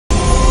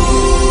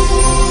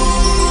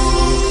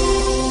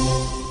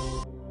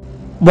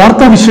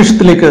വാർത്താ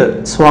വിശേഷത്തിലേക്ക്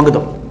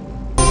സ്വാഗതം.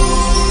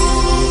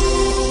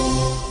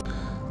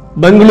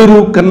 ബംഗളൂരു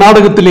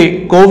കർണാടകത്തിലെ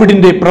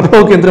കോവിഡിന്റെ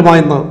പ്രഭവ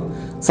കേന്ദ്രമായെന്ന്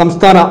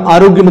സംസ്ഥാന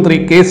ആരോഗ്യമന്ത്രി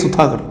കെ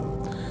സുധാകർ.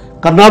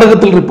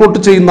 കർണാടകത്തിൽ റിപ്പോർട്ട്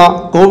ചെയ്യുന്ന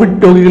കോവിഡ്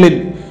രോഗികളിൽ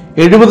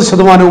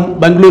 70%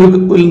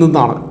 ബംഗളൂരുവിൽ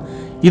നിന്നാണ്.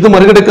 ഇത്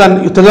മറികടക്കാൻ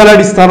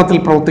യുദ്ധകാലാടിസ്ഥാനത്തിൽ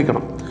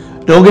പ്രവർത്തിക്കണം.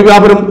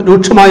 രോഗവ്യാപനം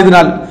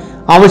രൂക്ഷമായതിനാൽ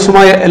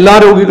ആവശ്യമായ എല്ലാ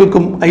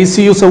രോഗികൾക്കും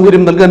ICU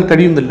സൗകര്യം നൽകാൻ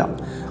കഴിയുന്നില്ല.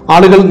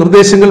 ആളുകൾ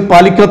നിർദ്ദേശങ്ങൾ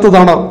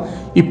പാലിക്കാത്തതാണ്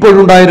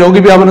ഇപ്പോഴുണ്ടായ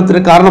രോഗവ്യാപനത്തിന്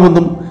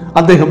കാരണമെന്നും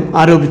അദ്ദേഹം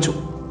ആരോപിച്ചു.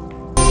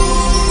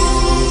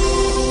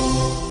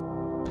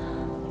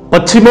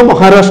 പശ്ചിമ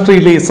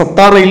മഹാരാഷ്ട്രയിലെ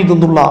സത്താറയിൽ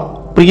നിന്നുള്ള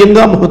പ്രിയങ്ക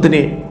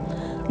മുഹത്തിനെ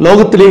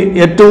ലോകത്തിലെ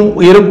ഏറ്റവും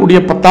ഉയരം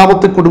കൂടിയ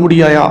 10ാമത്തെ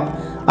കൊടുമുടിയായ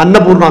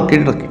അന്നപൂർണ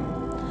കീഴടക്കി.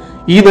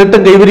 ഈ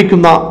നേട്ടം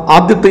കൈവരിക്കുന്ന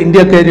ആദ്യത്തെ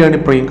ഇന്ത്യക്കാരിയാണ്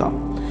പ്രിയങ്ക.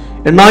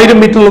 8000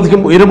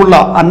 മീറ്ററിലധികം ഉയരമുള്ള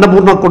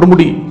അന്നപൂർണ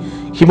കൊടുമുടി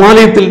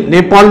ഹിമാലയത്തിൽ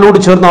നേപ്പാളിനോട്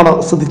ചേർന്നാണ്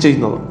സ്ഥിതി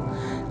ചെയ്യുന്നത്.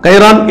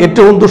 കയറാൻ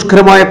ഏറ്റവും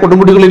ദുഷ്കരമായ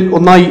കൊടുമുടികളിൽ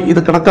ഒന്നായി ഇത്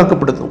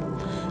കണക്കാക്കപ്പെടുന്നു.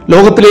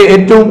 ലോകത്തിലെ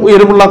ഏറ്റവും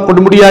ഉയരമുള്ള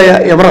കൊടുമുടിയായ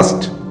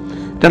എവറസ്റ്റ്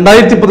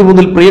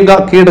 2013 പ്രിയങ്ക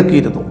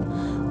കീഴടക്കിയിരുന്നു.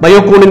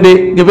 ബയോകോണിന്റെ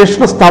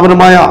ഗവേഷണ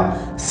സ്ഥാപനമായ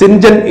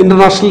സിൻജൻ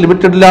ഇന്റർനാഷണൽ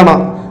ലിമിറ്റഡിലാണ്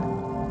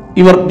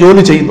ഇവർ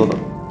ജോലി ചെയ്യുന്നത്.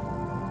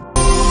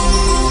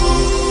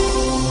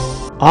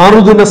 6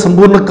 ദിന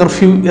സമ്പൂർണ്ണ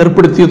കർഫ്യൂ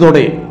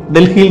ഏർപ്പെടുത്തിയതോടെ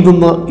ഡൽഹിയിൽ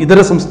നിന്ന് ഇതര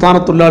സംസ്ഥാന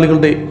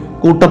തൊഴിലാളികളുടെ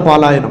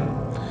കൂട്ടപലായനം.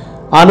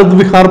 ആനന്ദ്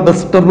വിഹാർ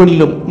ബസ്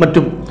ടെർമിനലിലും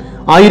മറ്റും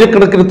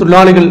ആയിരക്കണക്കിന്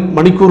തൊഴിലാളികൾ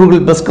മണിക്കൂറുകൾ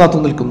ബസ് കാത്തു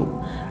നിൽക്കുന്നു.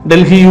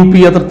 ഡൽഹി UP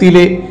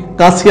അതിർത്തിയിലെ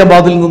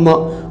ഗാസിയാബാദിൽ നിന്ന്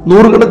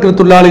നൂറുകണക്കിന്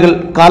തൊഴിലാളികൾ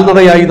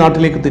കാൽനടയായി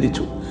നാട്ടിലേക്ക്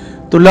തിരിച്ചു.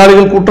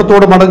 തൊഴിലാളികൾ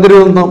കൂട്ടത്തോടെ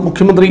മടങ്ങരുതെന്ന്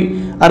മുഖ്യമന്ത്രി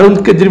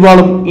Aravind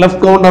കെജ്രിവാളും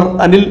lieutenant governor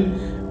Anil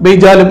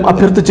ബെയ്ജാലും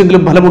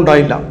അഭ്യർത്ഥിച്ചെങ്കിലും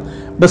ഫലമുണ്ടായില്ല.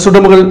 Bus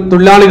ഉടമകൾ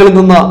തൊഴിലാളികളിൽ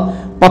നിന്ന്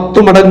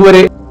 10 മടങ്ങ്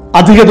വരെ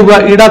അധിക തുക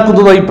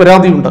ഈടാക്കുന്നതായി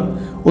പരാതിയുണ്ട്.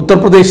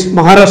 ഉത്തർപ്രദേശ്,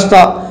 മഹാരാഷ്ട്ര,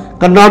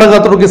 കർണാടക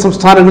തുടങ്ങിയ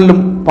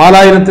സംസ്ഥാനങ്ങളിലും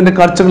പലായനത്തിന്റെ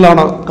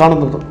കാഴ്ചകളാണ്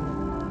കാണുന്നത്.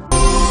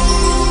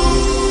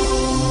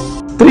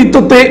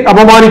 സ്ത്രീത്വത്തെ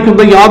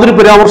അപമാനിക്കുന്ന യാതൊരു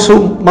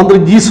പരാമർശവും മന്ത്രി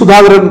G.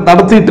 സുധാകരൻ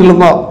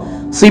നടത്തിയിട്ടില്ലെന്ന്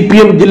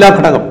CPM ജില്ലാ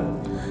ഘടകം.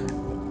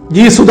 G.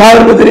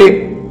 സുധാകരനെതിരെ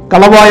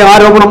കളവായ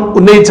ആരോപണം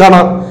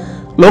ഉന്നയിച്ചാണ്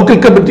ലോക്കൽ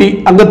കമ്മിറ്റി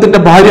അംഗത്തിന്റെ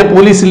ഭാര്യ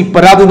പോലീസിൽ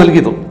പരാതി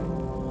നൽകിയത്.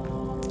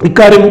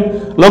 ഇക്കാര്യം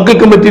ലോക്കൽ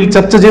കമ്മിറ്റിയിൽ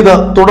ചർച്ച ചെയ്ത്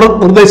തുടർ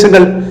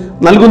നിർദ്ദേശങ്ങൾ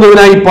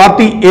നൽകുന്നതിനായി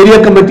പാർട്ടി ഏരിയ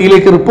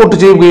കമ്മിറ്റിയിലേക്ക് റിപ്പോർട്ട്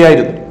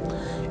ചെയ്യുകയായിരുന്നു.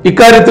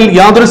 ഇക്കാര്യത്തിൽ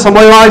യാതൊരു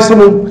സമവായ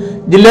ശ്രമവും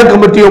ജില്ലാ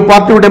കമ്മിറ്റിയോ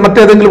പാർട്ടിയുടെ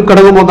മറ്റേതെങ്കിലും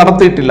ഘടകമോ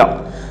നടത്തിയിട്ടില്ല.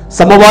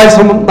 സമവായ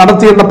ശ്രമം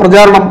നടത്തിയെന്ന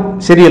പ്രചാരണം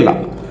ശരിയല്ല.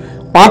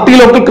 പാർട്ടി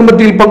ലോക്കൽ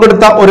കമ്മിറ്റിയിൽ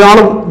പങ്കെടുത്ത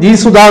ഒരാളും G.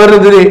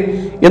 സുധാകരനെതിരെ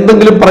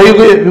എന്തെങ്കിലും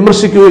പറയുകയോ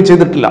വിമർശിക്കുകയോ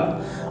ചെയ്തിട്ടില്ല.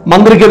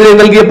 മന്ത്രിക്കെതിരെ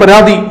നൽകിയ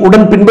പരാതി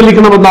ഉടൻ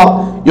പിൻവലിക്കണമെന്ന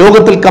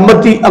യോഗത്തിൽ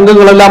കമ്മിറ്റി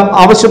അംഗങ്ങളെല്ലാം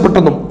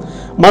ആവശ്യപ്പെട്ടെന്നും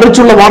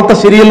മറിച്ചുള്ള വാർത്ത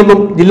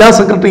ശരിയല്ലെന്നും ജില്ലാ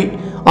സെക്രട്ടറി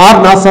R.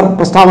 നാസർ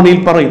പ്രസ്താവനയിൽ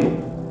പറയുന്നു.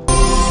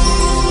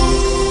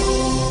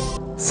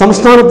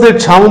 സംസ്ഥാനത്തെ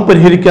ക്ഷാമം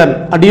പരിഹരിക്കാൻ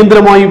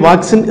അടിയന്തരമായി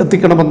വാക്സിൻ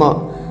എത്തിക്കണമെന്ന്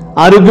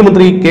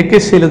ആരോഗ്യമന്ത്രി KK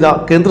ശൈലജ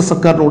കേന്ദ്ര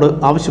സർക്കാരിനോട്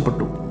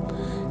ആവശ്യപ്പെട്ടു.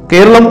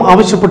 കേരളം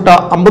ആവശ്യപ്പെട്ട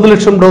 50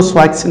 ലക്ഷം ഡോസ്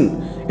വാക്സിൻ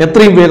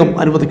എത്രയും വേഗം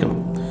അനുവദിക്കണം.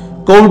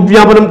 കോവിഡ്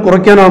വ്യാപനം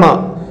കുറയ്ക്കാനാണ്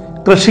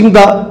ക്രഷിംഗ് ദ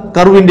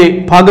കർവിന്റെ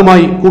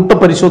ഭാഗമായി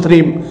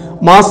കൂട്ടപരിശോധനയും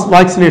മാസ്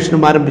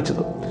വാക്സിനേഷനും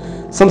ആരംഭിച്ചത്.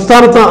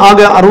 സംസ്ഥാനത്ത്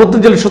ആകെ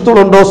 65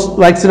 ലക്ഷത്തോളം ഡോസ്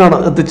വാക്സിനാണ്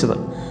എത്തിച്ചത്.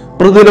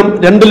 പ്രതിദിനം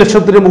 2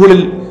 ലക്ഷത്തിന്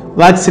മുകളിൽ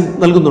വാക്സിൻ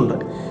നൽകുന്നുണ്ട്.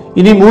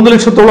 ഇനി 3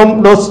 ലക്ഷത്തോളം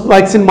ഡോസ്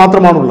വാക്സിൻ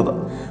മാത്രമാണുള്ളത്.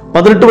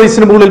 18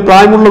 വയസ്സിന് മുകളിൽ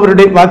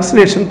പ്രായമുള്ളവരുടെ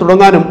വാക്സിനേഷൻ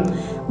തുടങ്ങാനും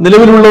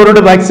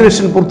നിലവിലുള്ളവരുടെ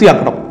വാക്സിനേഷൻ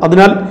പൂർത്തിയാക്കണം.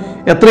 അതിനാൽ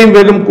എത്രയും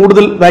വേഗം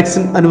കൂടുതൽ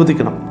വാക്സിൻ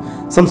അനുവദിക്കണം.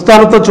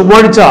 സംസ്ഥാനത്ത്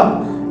ചൊവ്വാഴ്ച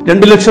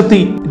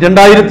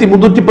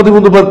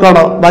 2,02,313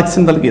 പേർക്കാണ്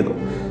വാക്സിൻ നൽകിയത്.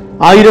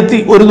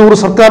 1100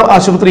 സർക്കാർ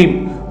ആശുപത്രിയും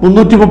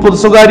 330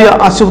 സ്വകാര്യ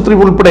ആശുപത്രിയും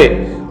ഉൾപ്പെടെ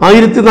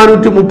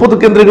 1430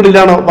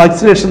 കേന്ദ്രങ്ങളിലാണ്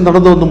വാക്സിനേഷൻ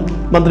നടന്നതെന്നും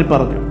മന്ത്രി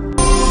പറഞ്ഞു.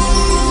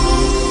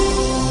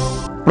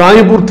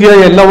 പ്രായപൂർത്തിയായ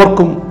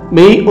എല്ലാവർക്കും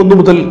മെയ് 1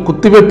 മുതൽ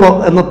കുത്തിവയ്പ്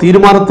എന്ന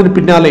തീരുമാനത്തിന്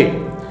പിന്നാലെ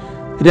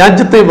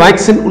രാജ്യത്തെ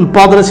വാക്സിൻ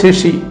ഉൽപാദന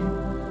ശേഷി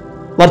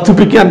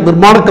വർദ്ധിപ്പിക്കാൻ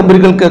നിർമ്മാണ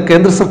കമ്പനികൾക്ക്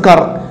കേന്ദ്ര സർക്കാർ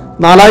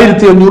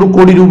 4500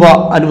 കോടി രൂപ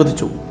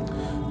അനുവദിച്ചു.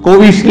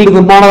 കോവിഷീൽഡ്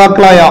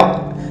നിർമ്മാതാക്കളായ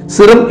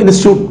സിറം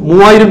ഇൻസ്റ്റിറ്റ്യൂട്ട്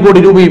 3000 കോടി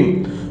രൂപയും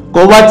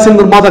കോവാക്സിൻ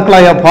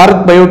നിർമ്മാതാക്കളായ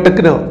ഭാരത്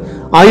ബയോടെക്കിന്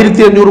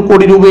 1500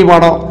 കോടി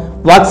രൂപയുമാണ്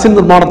വാക്സിൻ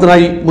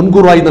നിർമ്മാണത്തിനായി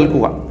മുൻകൂറായി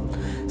നൽകുക.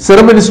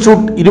 സിറം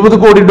ഇൻസ്റ്റിറ്റ്യൂട്ട് 20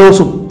 കോടി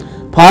ഡോസും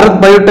ഭാരത്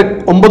ബയോടെക്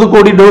 9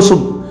 കോടി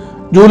ഡോസും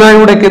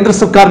ജൂലൈയോടെ കേന്ദ്ര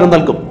സർക്കാരിന്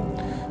നൽകും.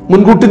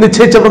 മുൻകൂട്ടി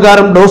നിശ്ചയിച്ച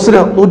പ്രകാരം ഡോസിന്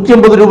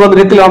 150 രൂപ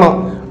നിരക്കിലാണ്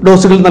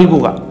ഡോസുകൾ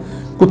നൽകുക.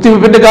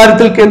 കുത്തിവയ്പ്പിന്റെ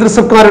കാര്യത്തിൽ കേന്ദ്ര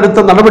സർക്കാർ എടുത്ത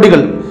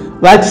നടപടികൾ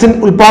വാക്സിൻ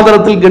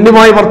ഉൽപാദനത്തിൽ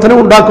ഗണ്യമായ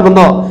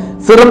വർധനവുണ്ടാക്കുമെന്ന്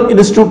സിറം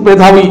ഇൻസ്റ്റിറ്റ്യൂട്ട്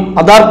മേധാവി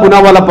അദാർ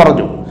പൂനാവാല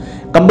പറഞ്ഞു.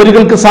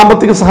 കമ്പനികൾക്ക്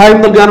സാമ്പത്തിക സഹായം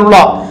നൽകാനുള്ള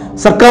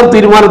സർക്കാർ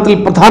തീരുമാനത്തിൽ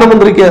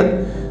പ്രധാനമന്ത്രിക്ക്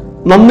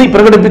നന്ദി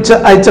പ്രകടിപ്പിച്ച്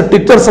അയച്ച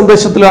ട്വിറ്റർ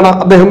സന്ദേശത്തിലാണ്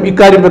അദ്ദേഹം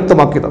ഇക്കാര്യം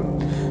വ്യക്തമാക്കിയത്.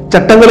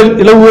 ചട്ടങ്ങളിൽ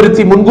ഇളവ്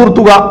വരുത്തി മുൻകൂർ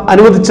തുക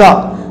അനുവദിച്ച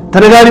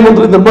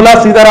ധനകാര്യമന്ത്രി നിർമ്മല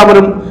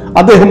സീതാരാമനും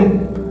അദ്ദേഹം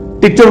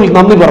ട്വിറ്ററിൽ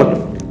നന്ദി പറഞ്ഞു.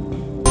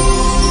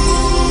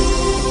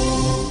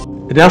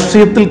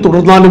 രാഷ്ട്രീയത്തിൽ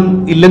തുടർന്നാലും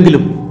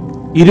ഇല്ലെങ്കിലും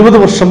 20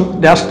 വർഷം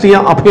രാഷ്ട്രീയ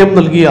അഭയം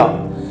നൽകിയ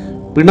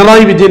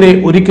പിണറായി വിജയനെ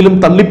ഒരിക്കലും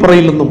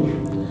തള്ളിപ്പറയില്ലെന്നും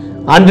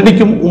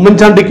ആന്റണിക്കും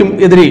ഉമ്മൻചാണ്ടിക്കും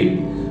എതിരെ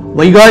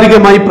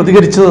വൈകാരികമായി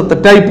പ്രതികരിച്ചത്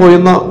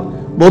തെറ്റായിപ്പോയെന്ന്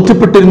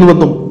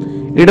ബോധ്യപ്പെട്ടിരുന്നുവെന്നും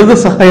ഇടത്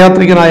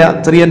സഹയാത്രികനായ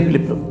ചെറിയാൻ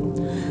ഫിലിപ്പ്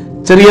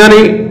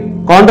ചെറിയാനെ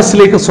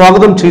കോൺഗ്രസിലേക്ക്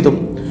സ്വാഗതം ചെയ്തും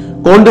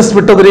കോൺഗ്രസ്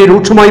വിട്ടതിനെ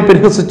രൂക്ഷമായി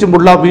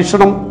പരിഹസിച്ചുമുള്ള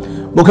വീക്ഷണം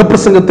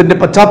മുഖപ്രസംഗത്തിന്റെ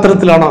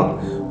പശ്ചാത്തലത്തിലാണ്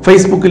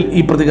ഫേസ്ബുക്കിൽ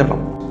ഈ പ്രതികരണം.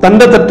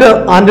 തന്റെ തെറ്റ്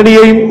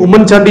ആന്റണിയെയും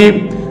ഉമ്മൻചാണ്ടിയെയും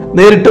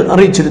നേരിട്ട്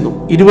അറിയിച്ചിരുന്നു.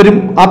 ഇരുവരും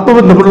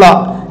ആത്മബന്ധമുള്ള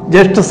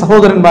ജ്യേഷ്ഠ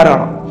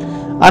സഹോദരന്മാരാണ്.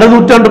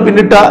 അരനൂറ്റാണ്ട്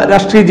പിന്നിട്ട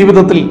രാഷ്ട്രീയ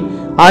ജീവിതത്തിൽ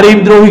ആരെയും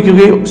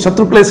ദ്രോഹിക്കുകയോ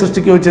ശത്രുക്കളെ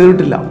സൃഷ്ടിക്കുകയോ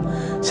ചെയ്തിട്ടില്ല.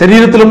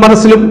 ശരീരത്തിലും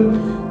മനസ്സിലും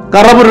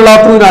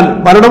കറപുരളാത്തതിനാൽ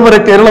മരണം വരെ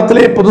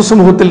കേരളത്തിലെ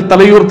പൊതുസമൂഹത്തിൽ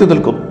തലയുയർത്തി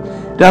നിൽക്കും.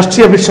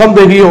 രാഷ്ട്രീയ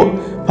വിശ്വാന്തേഹിയോ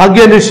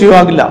ഭാഗ്യാന്വേഷിയോ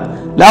ആകില്ല.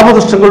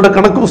 ലാഭനഷ്ടങ്ങളുടെ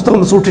കണക്ക്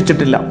പുസ്തകം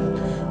സൂക്ഷിച്ചിട്ടില്ല.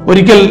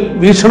 ഒരിക്കൽ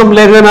വീക്ഷണം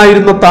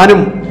ലേഖകനായിരുന്ന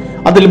താനും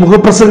അതിൽ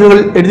മുഖപ്രസംഗങ്ങൾ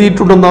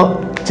എഴുതിയിട്ടുണ്ടെന്ന്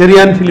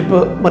ചെറിയാൻ ഫിലിപ്പ്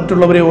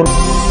മറ്റുള്ളവരെ ഓർമ്മ.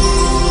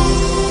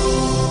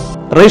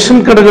 റേഷൻ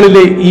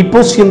കടകളിലെ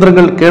ഇപോസ്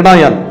യന്ത്രങ്ങൾ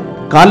കേടായാൽ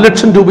 4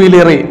 ലക്ഷം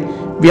രൂപയിലേറെ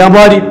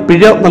വ്യാപാരി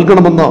പിഴ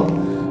നൽകണമെന്ന്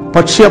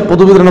ഭക്ഷ്യ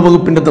പൊതുവിതരണ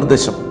വകുപ്പിന്റെ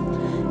നിർദ്ദേശം.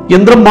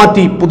 യന്ത്രം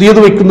മാറ്റി പുതിയത്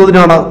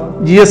വയ്ക്കുന്നതിനാണ്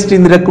GST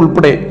നിരക്ക്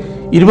ഉൾപ്പെടെ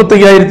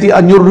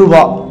 25,500 രൂപ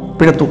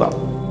പിഴത്തുക.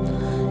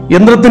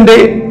 യന്ത്രത്തിന്റെ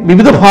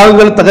വിവിധ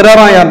ഭാഗങ്ങൾ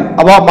തകരാറായാൽ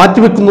അവ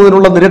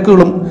മാറ്റിവെക്കുന്നതിനുള്ള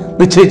നിരക്കുകളും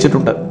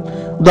നിശ്ചയിച്ചിട്ടുണ്ട്.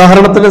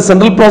 ഉദാഹരണത്തിന്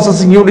സെൻട്രൽ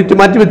പ്രോസസിംഗ് യൂണിറ്റ്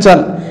മാറ്റിവെച്ചാൽ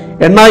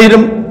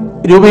 8,000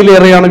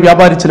 രൂപയിലേറെയാണ്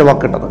വ്യാപാരി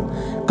ചെലവാക്കേണ്ടത്.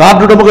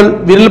 കാർഡുടമകൾ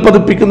വിരൽ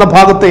പതിപ്പിക്കുന്ന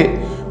ഭാഗത്തെ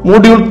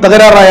മോഡ്യൂൾ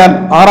തകരാറായാൽ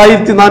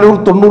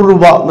 6,490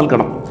 രൂപ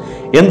നൽകണം.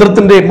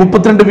 യന്ത്രത്തിന്റെ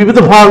 32 വിവിധ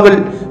ഭാഗങ്ങൾ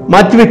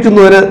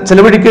മാറ്റിവെക്കുന്നതിന്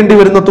ചെലവഴിക്കേണ്ടി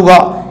വരുന്ന തുക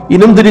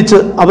ഇനം തിരിച്ച്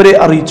അവരെ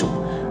അറിയിച്ചു.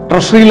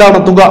 ട്രഷറിയിലാണ്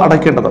തുക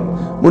അടയ്ക്കേണ്ടത്.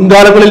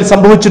 മുൻകാലങ്ങളിൽ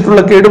സംഭവിച്ചിട്ടുള്ള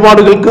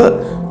കേടുപാടുകൾക്ക്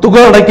തുക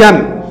അടയ്ക്കാൻ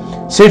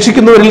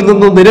ശേഷിക്കുന്നവരിൽ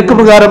നിന്ന് നിരക്ക്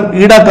പ്രകാരം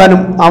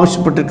ഈടാക്കാനും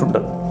ആവശ്യപ്പെട്ടിട്ടുണ്ട്.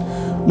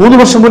 3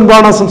 വർഷം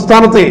മുൻപാണ്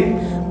സംസ്ഥാനത്തെ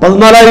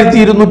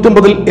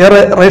 14,250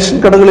 ഏറെ റേഷൻ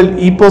കടകളിൽ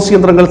ഇപോസ്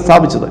യന്ത്രങ്ങൾ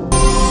സ്ഥാപിച്ചത്.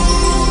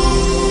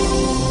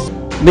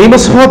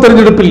 നിയമസഭാ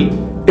തെരഞ്ഞെടുപ്പിൽ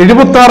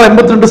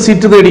 76-82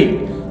 സീറ്റ് നേടി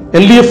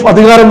LDF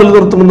അധികാരം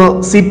നിലനിർത്തുമെന്ന്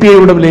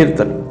CPIയുടെ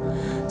വിലയിരുത്തൽ.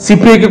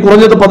 CPIക്ക്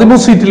കുറഞ്ഞത് 13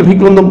 സീറ്റ്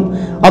ലഭിക്കുമെന്നും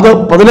അത്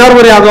 16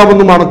 വരെ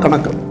ആകാമെന്നുമാണ്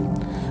കണക്ക്.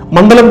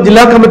 മണ്ഡലം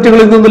ജില്ലാ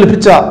കമ്മിറ്റികളിൽ നിന്ന്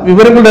ലഭിച്ച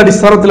വിവരങ്ങളുടെ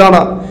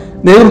അടിസ്ഥാനത്തിലാണ്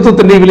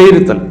നേതൃത്വത്തിന്റെ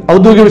വിലയിരുത്തൽ.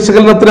 ഔദ്യോഗിക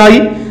വിശകലനത്തിനായി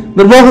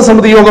നിർവാഹക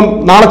സമിതി യോഗം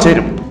നാളെ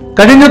ചേരും.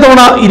 കഴിഞ്ഞ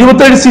തവണ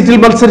 27 സീറ്റിൽ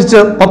മത്സരിച്ച്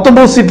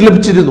 19 സീറ്റ്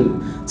ലഭിച്ചിരുന്നു.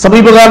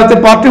 സമീപകാലത്തെ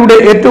പാർട്ടിയുടെ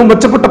ഏറ്റവും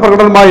മെച്ചപ്പെട്ട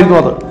പ്രകടനമായിരുന്നു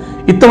അത്.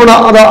 ഇത്തവണ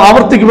അത്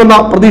ആവർത്തിക്കുമെന്ന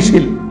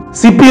പ്രതീക്ഷയിൽ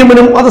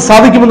CPM-നും അത്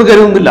സാധിക്കുമെന്ന്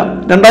കരുതുന്നില്ല.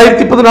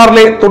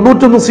 2016-ലെ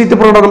 91 സീറ്റ്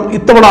പ്രകടനം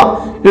ഇത്തവണ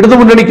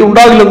ഇടതുമുന്നണിക്ക്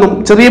ഉണ്ടാകില്ലെന്നും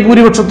ചെറിയ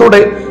ഭൂരിപക്ഷത്തോടെ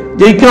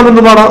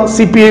ജയിക്കാമെന്നുമാണ്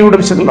CPIയുടെ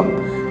വിശകലനം.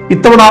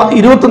 ഇത്തവണ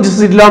 25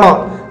 സീറ്റിലാണ്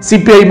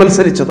CPI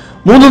മത്സരിച്ചത്.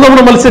 3 തവണ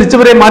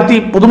മത്സരിച്ചവരെ മാറ്റി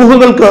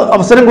പുതുമുഖങ്ങൾക്ക്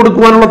അവസരം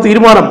കൊടുക്കുവാനുള്ള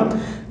തീരുമാനം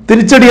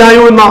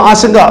തിരിച്ചടിയായോ എന്ന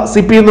ആശങ്ക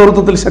CPI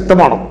നേതൃത്വത്തിൽ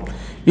ശക്തമാണ്.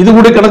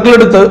 ഇതുകൂടി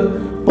കണക്കിലെടുത്ത്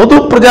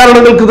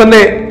പൊതുപ്രചാരണങ്ങൾക്ക്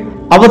തന്നെ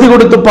അവധി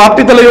കൊടുത്ത്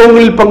പാർട്ടി തല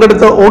യോഗങ്ങളിൽ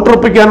പങ്കെടുത്ത്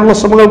വോട്ടുറപ്പിക്കാനുള്ള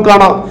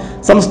ശ്രമങ്ങൾക്കാണ്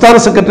സംസ്ഥാന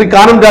സെക്രട്ടറി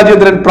കാനം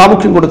രാജേന്ദ്രൻ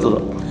പ്രാമുഖ്യം കൊടുത്തത്.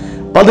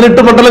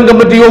 18 മണ്ഡലം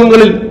കമ്മിറ്റി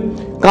യോഗങ്ങളിൽ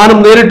കാനം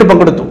നേരിട്ട്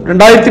പങ്കെടുത്തു.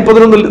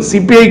 2011-ൽ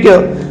CPIക്ക്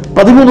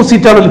 13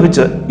 സീറ്റാണ്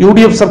ലഭിച്ചത്.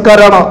 UDF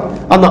സർക്കാരാണ്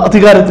അന്ന്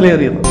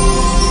അധികാരത്തിലേറിയത്.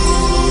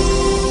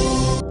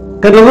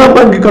 Canara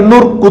bank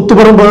Kannur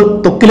Koothuparamba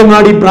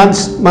Thokkilangadi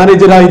branch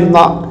മാനേജരായിരുന്ന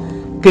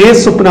KS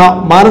സ്വപ്ന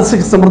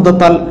മാനസിക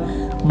സമ്മർദ്ദത്താൽ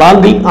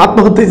ബാങ്കിൽ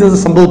ആത്മഹത്യ ചെയ്ത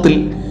സംഭവത്തിൽ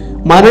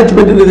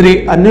മാനേജ്മെന്റിനെതിരെ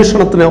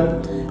അന്വേഷണത്തിന്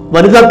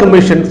വനിതാ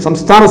കമ്മീഷൻ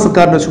സംസ്ഥാന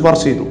സർക്കാരിന്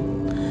ശുപാർശ ചെയ്തു.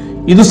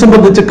 ഇതു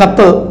സംബന്ധിച്ച്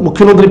കത്ത്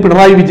മുഖ്യമന്ത്രി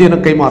പിണറായി വിജയന്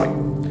കൈമാറി.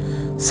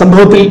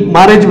 സംഭവത്തിൽ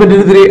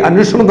മാനേജ്മെന്റിനെതിരെ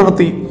അന്വേഷണം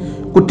നടത്തി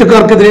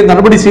കുറ്റക്കാർക്കെതിരെ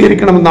നടപടി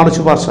സ്വീകരിക്കണമെന്നാണ്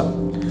ശുപാർശ.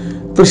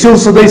 തൃശൂർ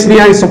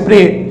സ്വദേശിനിയായ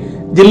സ്വപ്നയെ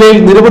ജില്ലയിൽ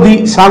നിരവധി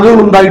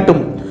ശാഖകളുണ്ടായിട്ടും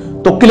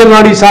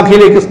തൊക്കിലങ്ങാടി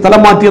ശാഖയിലേക്ക്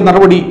സ്ഥലം മാറ്റിയ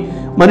നടപടി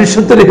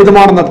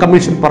മനുഷ്യത്വരഹിതമാണെന്ന്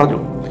കമ്മീഷൻ പറഞ്ഞു.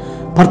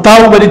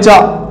 ഭർത്താവ് മരിച്ച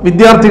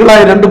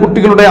വിദ്യാർത്ഥികളായ 2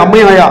 കുട്ടികളുടെ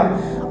അമ്മയായ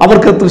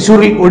അവർക്ക്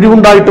തൃശൂരിൽ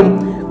ഒഴിവുണ്ടായിട്ടും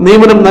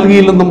നിയമനം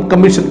നൽകിയില്ലെന്നും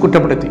കമ്മീഷൻ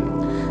കുറ്റപ്പെടുത്തി.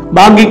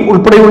 ബാങ്കിംഗ്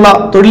ഉൾപ്പെടെയുള്ള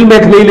തൊഴിൽ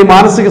മേഖലയിലെ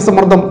മാനസിക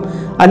സമ്മർദ്ദം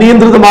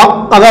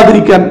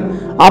അനിയന്ത്രിതമാകാതിരിക്കാൻ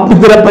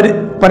ആഭ്യന്തര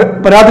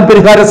പരാതി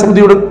പരിഹാര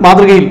സമിതിയുടെ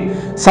മാതൃകയിൽ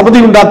സമിതി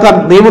ഉണ്ടാക്കാൻ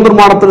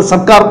നിയമനിർമ്മാണത്തിന്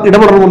സർക്കാർ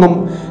ഇടപെടണമെന്നും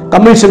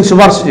കമ്മീഷൻ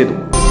ശുപാർശ ചെയ്തു.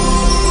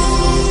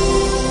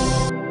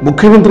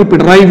 മുഖ്യമന്ത്രി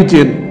പിണറായി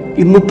വിജയൻ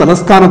ഇന്ന്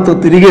തലസ്ഥാനത്ത്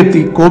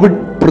തിരികെയെത്തി കോവിഡ്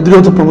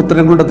പ്രതിരോധ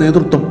പ്രവർത്തനങ്ങളുടെ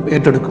നേതൃത്വം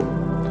ഏറ്റെടുക്കും.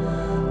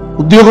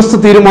 ഉദ്യോഗസ്ഥ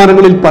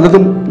തീരുമാനങ്ങളിൽ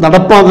പലതും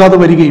നടപ്പാകാതെ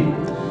വരികയും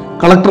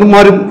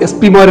കളക്ടർമാരും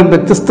SP-മാരും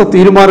വ്യത്യസ്ത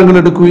തീരുമാനങ്ങൾ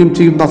എടുക്കുകയും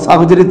ചെയ്യുന്ന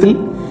സാഹചര്യത്തിൽ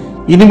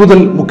ഇനി മുതൽ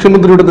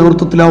മുഖ്യമന്ത്രിയുടെ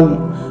നേതൃത്വത്തിലാവും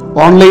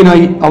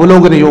ഓൺലൈനായി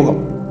അവലോകന യോഗം.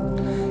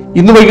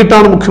 ഇന്ന്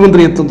വൈകിട്ടാണ്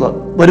മുഖ്യമന്ത്രി എത്തുന്നത്.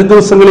 വരും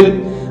ദിവസങ്ങളിൽ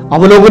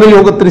അവലോകന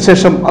യോഗത്തിന്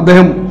ശേഷം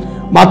അദ്ദേഹം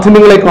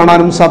മാധ്യമങ്ങളെ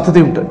കാണാനും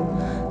സാധ്യതയുണ്ട്.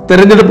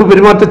 തെരഞ്ഞെടുപ്പ്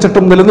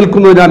പെരുമാറ്റച്ചട്ടം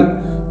നിലനിൽക്കുന്നതിനാൽ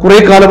കുറെ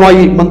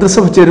കാലമായി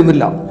മന്ത്രിസഭ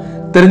ചേരുന്നില്ല.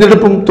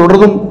 തെരഞ്ഞെടുപ്പും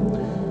തുടർന്നും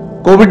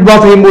കോവിഡ്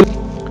ബാധയും മൂലം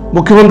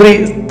മുഖ്യമന്ത്രി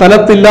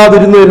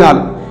സ്ഥലത്തില്ലാതിരുന്നതിനാൽ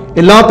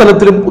എല്ലാ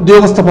തലത്തിലും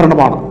ഉദ്യോഗസ്ഥ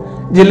ഭരണമാണ്.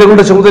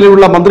 ജില്ലകളുടെ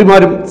ചുമതലയുള്ള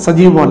മന്ത്രിമാരും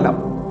സജീവമല്ല.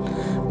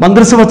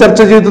 മന്ത്രിസഭ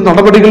ചർച്ച ചെയ്ത്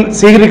നടപടികൾ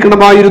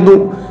സ്വീകരിക്കണമായിരുന്നു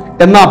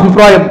എന്ന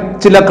അഭിപ്രായം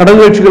ചില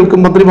ഘടകകക്ഷികൾക്കും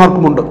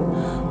മന്ത്രിമാർക്കുമുണ്ട്.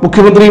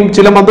 മുഖ്യമന്ത്രിയും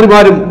ചില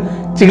മന്ത്രിമാരും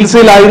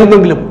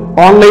ചികിത്സയിലായിരുന്നെങ്കിലും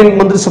ഓൺലൈൻ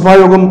മന്ത്രിസഭാ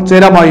യോഗം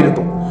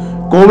ചേരാമായിരുന്നു.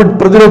 കോവിഡ്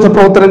പ്രതിരോധ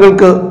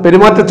പ്രവർത്തനങ്ങൾക്ക്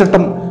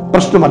പെരുമാറ്റച്ചട്ടം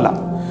പ്രശ്നമല്ല.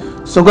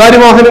 സ്വകാര്യ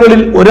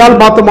വാഹനങ്ങളിൽ ഒരാൾ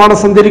മാത്രമാണ്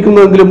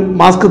സഞ്ചരിക്കുന്നതെങ്കിലും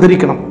മാസ്ക്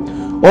ധരിക്കണം.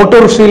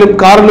 ഓട്ടോറിക്ഷയിലും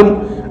കാറിലും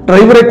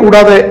ഡ്രൈവറെ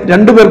കൂടാതെ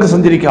 2 പേർക്ക്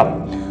സഞ്ചരിക്കാം.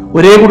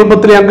 ഒരേ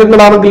കുടുംബത്തിലെ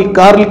അംഗങ്ങളാണെങ്കിൽ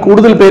കാറിൽ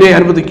കൂടുതൽ പേരെ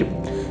അനുവദിക്കും.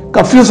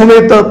 കർഫ്യൂ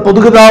സമയത്ത്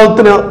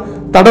പൊതുഗതാഗതത്തിന്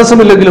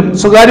തടസ്സമില്ലെങ്കിലും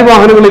സ്വകാര്യ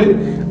വാഹനങ്ങളിൽ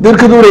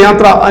ദീർഘദൂര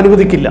യാത്ര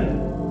അനുവദിക്കില്ല.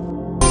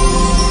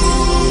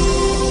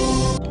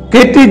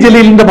 KT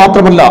ജലീലിന്റെ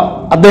മാത്രമല്ല,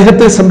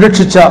 അദ്ദേഹത്തെ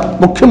സംരക്ഷിച്ച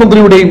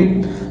മുഖ്യമന്ത്രിയുടെയും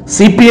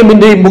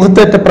CPM-ന്റെയും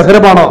മുഖത്തേറ്റ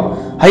പ്രഹരമാണ്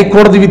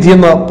ഹൈക്കോടതി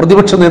വിധിയെന്ന്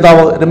പ്രതിപക്ഷ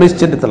നേതാവ് രമേശ്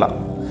ചെന്നിത്തല.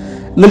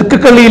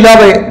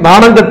 നിൽക്കക്കള്ളിയില്ലാതെ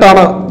നാണം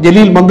കെട്ടാണ്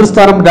ജലീൽ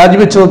മന്ത്രിസ്ഥാനം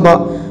രാജിവെച്ചതെന്ന്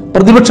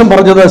പ്രതിപക്ഷം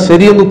പറഞ്ഞത്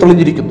ശരിയെന്ന്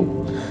തെളിഞ്ഞിരിക്കുന്നു.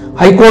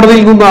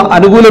 ഹൈക്കോടതിയിൽ നിന്ന്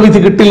അനുകൂല വിധി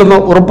കിട്ടില്ലെന്ന്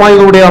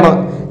ഉറപ്പായതോടെയാണ്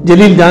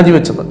ജലീൽ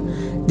രാജിവെച്ചത്.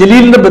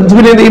 ജലീലിന്റെ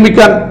ബന്ധുവിനെ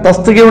നിയമിക്കാൻ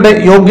തസ്തികയുടെ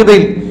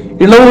യോഗ്യതയിൽ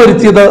ഇളവ്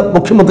വരുത്തിയത്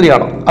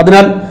മുഖ്യമന്ത്രിയാണ്.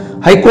 അതിനാൽ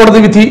ഹൈക്കോടതി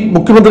വിധി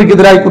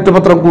മുഖ്യമന്ത്രിക്കെതിരായ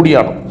കുറ്റപത്രം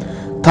കൂടിയാണ്.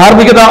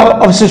 ധാർമ്മികത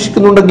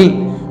അവശേഷിക്കുന്നുണ്ടെങ്കിൽ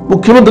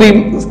മുഖ്യമന്ത്രിയും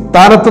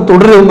സ്ഥാനത്ത്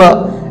തുടരുമെന്ന്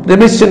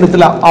രമേശ്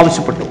ചെന്നിത്തല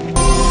ആവശ്യപ്പെട്ടു.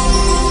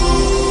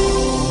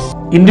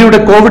 ഇന്ത്യയുടെ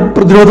കോവിഡ്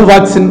പ്രതിരോധ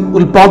വാക്സിൻ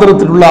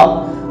ഉൽപാദനത്തിലുള്ള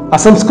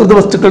അസംസ്കൃത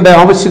വസ്തുക്കളുടെ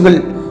ആവശ്യങ്ങൾ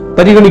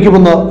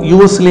പരിഗണിക്കുമെന്ന്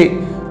US-ലെ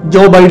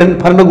ജോ ബൈഡൻ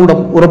ഭരണകൂടം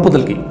ഉറപ്പു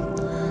നൽകി.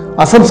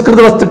 അസംസ്കൃത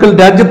വസ്തുക്കൾ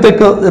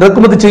രാജ്യത്തേക്ക്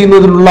ഇറക്കുമതി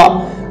ചെയ്യുന്നതിനുള്ള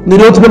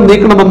നിരോധനം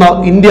നീക്കണമെന്ന്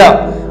ഇന്ത്യ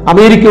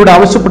അമേരിക്കയോട്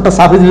ആവശ്യപ്പെട്ട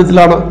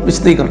സാഹചര്യത്തിലാണ്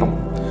വിശദീകരണം.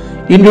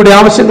 ഇന്ത്യയുടെ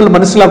ആവശ്യങ്ങൾ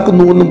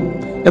മനസ്സിലാക്കുന്നുവെന്നും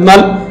എന്നാൽ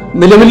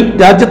നിലവിൽ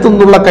രാജ്യത്തു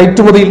നിന്നുള്ള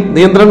കയറ്റുമതിയിൽ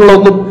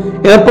നിയന്ത്രണങ്ങളൊന്നും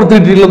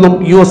ഏർപ്പെടുത്തിയിട്ടില്ലെന്നും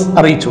US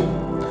അറിയിച്ചു.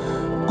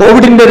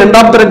 കോവിഡിന്റെ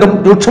 2ാം തരംഗം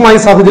രൂക്ഷമായ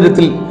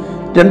സാഹചര്യത്തിൽ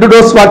 2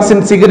 ഡോസ് വാക്സിൻ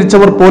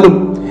സ്വീകരിച്ചവർ പോലും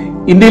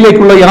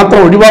ഇന്ത്യയിലേക്കുള്ള യാത്ര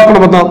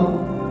ഒഴിവാക്കണമെന്ന്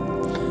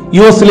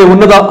US-ലെ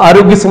ഉന്നത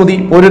ആരോഗ്യ സമിതി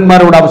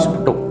പൗരന്മാരോട്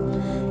ആവശ്യപ്പെട്ടു.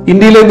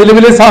 ഇന്ത്യയിലെ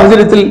നിലവിലെ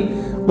സാഹചര്യത്തിൽ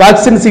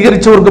വാക്സിൻ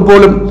സ്വീകരിച്ചവർക്ക്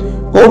പോലും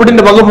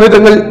കോവിഡിന്റെ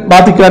വകഭേദങ്ങൾ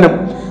ബാധിക്കാനും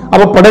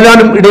അവ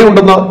പടരാനും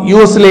ഇടയുണ്ടെന്ന്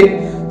US-ലെ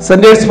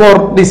centres four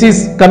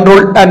disease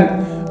control and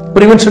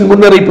prevention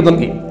മുന്നറിയിപ്പ്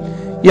നൽകി.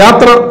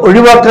 യാത്ര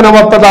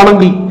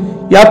ഒഴിവാക്കാനാവാത്തതാണെങ്കിൽ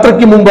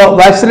യാത്രയ്ക്ക് മുമ്പ്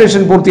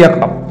വാക്സിനേഷൻ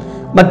പൂർത്തിയാക്കണം.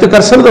 മറ്റ്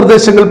കർശന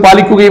നിർദ്ദേശങ്ങൾ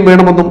പാലിക്കുകയും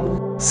വേണമെന്നും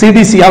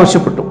CDC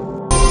ആവശ്യപ്പെട്ടു.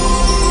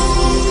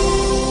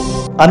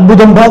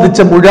 അർബുദം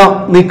ബാധിച്ച മുഴ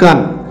നീക്കാൻ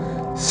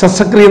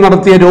ശസ്ത്രക്രിയ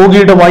നടത്തിയ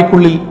രോഗിയുടെ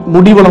വായ്ക്കുള്ളിൽ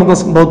മുടി വളർന്ന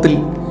സംഭവത്തിൽ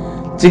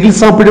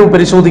ചികിത്സാ പിഴവ്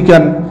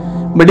പരിശോധിക്കാൻ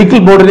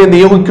മെഡിക്കൽ ബോർഡിനെ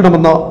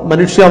നിയോഗിക്കണമെന്ന്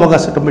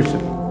മനുഷ്യാവകാശ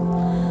കമ്മീഷൻ.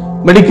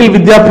 മെഡിക്കൽ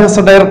വിദ്യാഭ്യാസ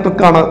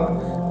ഡയറക്ടർക്കാണ്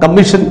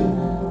കമ്മീഷൻ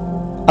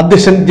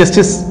അധ്യക്ഷൻ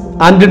ജസ്റ്റിസ്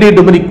ആന്റണി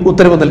ഡൊമിനിക്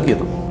ഉത്തരവ്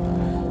നൽകിയത്.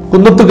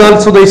 കുന്നത്തുകാൽ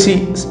സ്വദേശി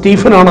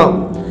സ്റ്റീഫനാണ്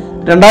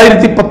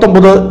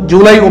 2019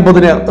 ജൂലൈ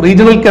 9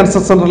 റീജിയണൽ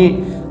ക്യാൻസർ സെന്ററിൽ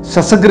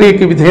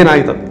ശസ്ത്രക്രിയയ്ക്ക്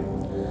വിധേയനായത്.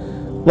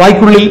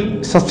 വായ്ക്കുള്ളിൽ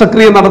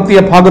ശസ്ത്രക്രിയ നടത്തിയ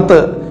ഭാഗത്ത്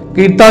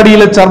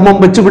കീഴ്ത്താടിയിലെ ചർമ്മം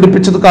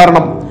വെച്ചുപിടിപ്പിച്ചത്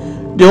കാരണം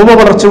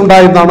രോമവളർച്ച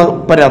ഉണ്ടായെന്നാണ്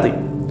പരാതി.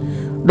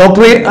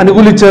 ഡോക്ടറെ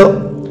അനുകൂലിച്ച്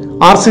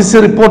RCC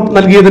റിപ്പോർട്ട്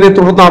നൽകിയതിനെ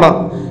തുടർന്നാണ്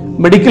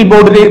മെഡിക്കൽ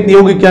ബോർഡിനെ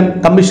നിയോഗിക്കാൻ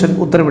കമ്മീഷൻ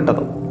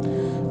ഉത്തരവിട്ടത്.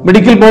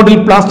 മെഡിക്കൽ ബോർഡിൽ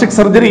പ്ലാസ്റ്റിക്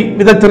സർജറി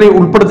വിദഗ്ധരെ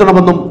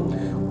ഉൾപ്പെടുത്തണമെന്നും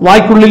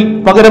വായ്ക്കുള്ളിൽ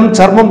പകരം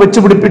ചർമ്മം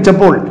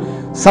വെച്ചുപിടിപ്പിച്ചപ്പോൾ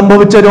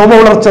സംഭവിച്ച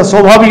രോമവളർച്ച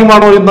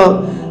സ്വാഭാവികമാണോ എന്ന്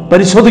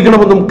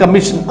പരിശോധിക്കണമെന്നും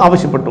കമ്മീഷൻ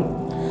ആവശ്യപ്പെട്ടു.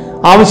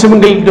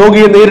 ആവശ്യമെങ്കിൽ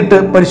രോഗിയെ നേരിട്ട്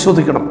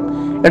പരിശോധിക്കണം.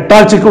 8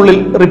 ആഴ്ചയ്ക്കുള്ളിൽ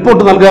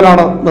റിപ്പോർട്ട്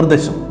നൽകാനാണ്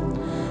നിർദ്ദേശം.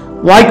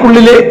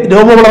 വായ്ക്കുള്ളിലെ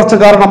രോമവളർച്ച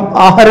കാരണം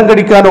ആഹാരം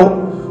കഴിക്കാനോ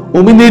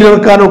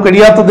ഉമിനീരിറക്കാനോ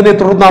കഴിയാത്തതിനെ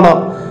തുടർന്നാണ്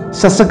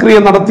ശസ്ത്രക്രിയ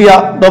നടത്തിയ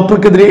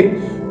ഡോക്ടർക്കെതിരെ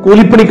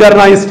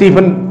കൂലിപ്പണിക്കാരനായ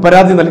സ്റ്റീഫൻ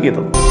പരാതി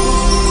നൽകിയത്.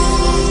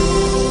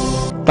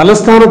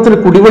 തലസ്ഥാനത്തിന്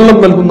കുടിവെള്ളം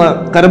നൽകുന്ന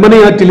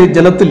കരമനയാറ്റിലെ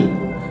ജലത്തിൽ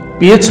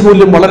pH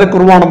മൂല്യം വളരെ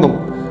കുറവാണെന്നും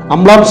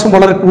അമ്ലാംശം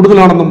വളരെ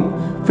കൂടുതലാണെന്നും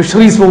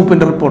ഫിഷറീസ്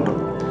വകുപ്പിന്റെ റിപ്പോർട്ട്.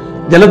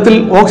 ജലത്തിൽ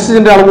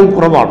ഓക്സിജന്റെ അളവും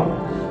കുറവാണ്.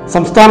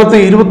 സംസ്ഥാനത്തെ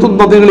 21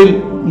 നദികളിൽ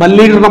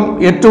മലിനീകരണം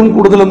ഏറ്റവും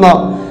കൂടുതലെന്ന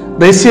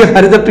ദേശീയ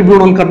ഹരിത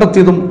ട്രിബ്യൂണൽ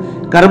കണ്ടെത്തിയതും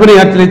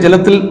കരമനയാറ്റിലെ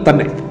ജലത്തിൽ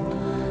തന്നെ.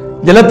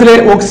 ജലത്തിലെ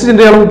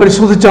ഓക്സിജന്റെ അളവ്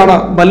പരിശോധിച്ചാണ്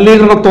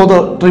മലിനീകരണ തോത്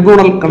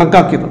ട്രിബ്യൂണൽ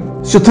കണക്കാക്കിയത്.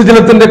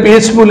 ശുദ്ധജലത്തിന്റെ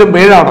pH മൂല്യം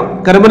 7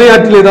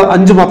 കരമനയാറ്റിലേത്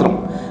 5 മാത്രം.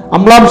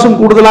 അമ്ലാംശം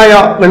കൂടുതലായ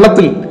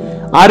വെള്ളത്തിൽ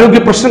ആരോഗ്യ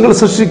പ്രശ്നങ്ങൾ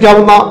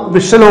സൃഷ്ടിക്കാവുന്ന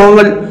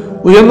വിഷലോഹങ്ങൾ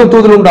ഉയർന്ന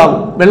തോതിലുണ്ടാകും.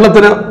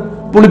 വെള്ളത്തിന്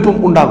പുളിപ്പും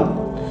ഉണ്ടാകും.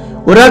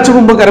 ഒരാഴ്ച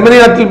മുമ്പ്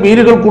കരമനയാറ്റിൽ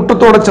മീനുകൾ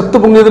കൂട്ടത്തോടെ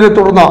ചത്തുപൊങ്ങിയതിനെ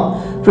തുടർന്ന്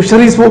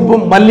ഫിഷറീസ്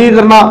വകുപ്പും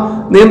മലിനീകരണ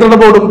നിയന്ത്രണ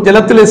ബോർഡും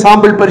ജലത്തിലെ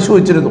സാമ്പിൾ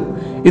പരിശോധിച്ചിരുന്നു.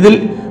 ഇതിൽ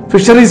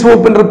ഫിഷറീസ്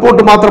വകുപ്പിന്റെ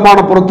റിപ്പോർട്ട്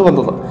മാത്രമാണ് പുറത്തു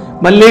വന്നത്.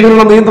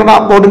 മലിനീകരണ നിയന്ത്രണ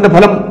ബോർഡിന്റെ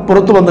ഫലം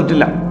പുറത്തു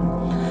വന്നിട്ടില്ല.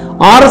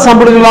 6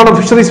 സാമ്പിളുകളാണ്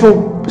ഫിഷറീസ്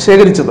വകുപ്പ്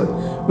ശേഖരിച്ചത്.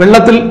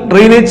 വെള്ളത്തിൽ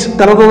ഡ്രെയിനേജ്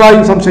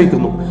കലർന്നതായും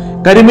സംശയിക്കുന്നു.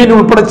 കരിമീൻ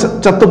ഉൾപ്പെടെ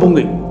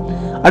ചത്തുപൊങ്ങി.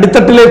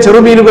 അടിത്തട്ടിലെ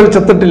ചെറുമീനുകൾ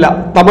ചത്തിട്ടില്ല.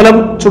 തമലം,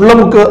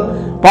 ചുള്ളമുക്ക്,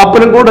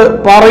 പാപ്പനംകോട്,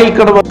 പാറയിൽ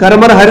കടവ്,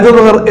 കരമന,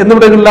 ഹരിതനഗർ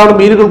എന്നിവിടങ്ങളിലാണ്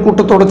മീനുകൾ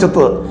കൂട്ടത്തോടെ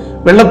ചത്തത്.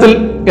 വെള്ളത്തിൽ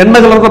എണ്ണ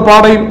കലർന്ന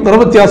പാടയും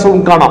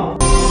നിറവ്യത്യാസവും കാണാം.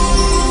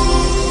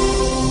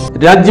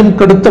 രാജ്യം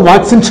കടുത്ത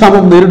വാക്സിൻ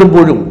ക്ഷാമം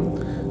നേരിടുമ്പോഴും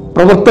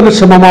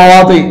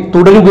പ്രവർത്തനക്ഷമമാവാതെ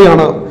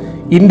തുടരുകയാണ്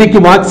ഇന്ത്യക്ക്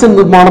വാക്സിൻ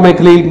നിർമ്മാണ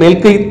മേഖലയിൽ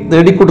മേൽക്കൈ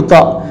നേടിക്കൊടുത്ത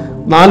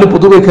 4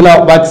 പൊതുമേഖലാ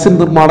വാക്സിൻ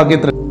നിർമ്മാണ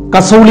കേന്ദ്രം.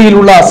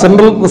 കസൗളിയിലുള്ള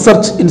സെൻട്രൽ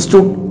റിസർച്ച്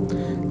ഇൻസ്റ്റിറ്റ്യൂട്ട്,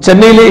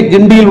 ചെന്നൈയിലെ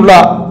ഗിണ്ടിയിലുള്ള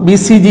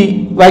BCG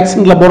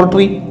vaccine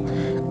laboratory,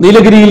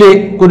 നീലഗിരിയിലെ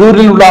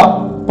കുരൂരിലുള്ള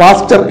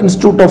pastor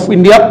institute of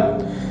India,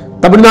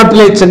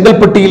 തമിഴ്നാട്ടിലെ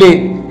ചെങ്കൽപ്പെട്ടിയിലെ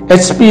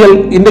HPL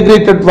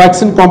ഇന്റഗ്രേറ്റഡ്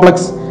വാക്സിൻ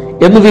കോംപ്ലക്സ്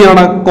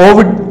എന്നിവയാണ്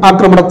കോവിഡ്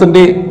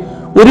ആക്രമണത്തിന്റെ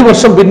ഒരു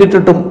വർഷം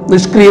പിന്നിട്ടിട്ടും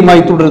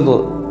നിഷ്ക്രിയമായി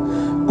തുടരുന്നത്.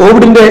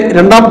 കോവിഡിന്റെ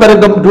രണ്ടാം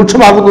തരംഗം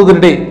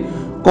രൂക്ഷമാകുന്നതിനിടെ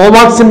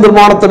കോവാക്സിൻ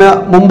നിർമ്മാണത്തിന്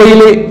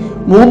മുംബൈയിലെ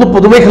 3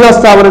 പൊതുമേഖലാ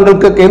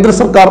സ്ഥാപനങ്ങൾക്ക് കേന്ദ്ര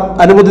സർക്കാർ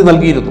അനുമതി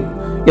നൽകിയിരുന്നു.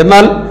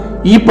 എന്നാൽ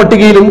ഈ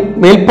പട്ടികയിലും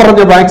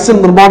മേൽപ്പറഞ്ഞ വാക്സിൻ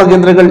നിർമ്മാണ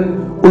കേന്ദ്രങ്ങൾ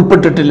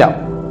ഉൾപ്പെട്ടിട്ടില്ല.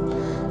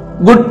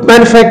 ഗുഡ്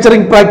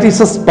മാനുഫാക്ചറിംഗ്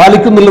പ്രാക്ടീസസ്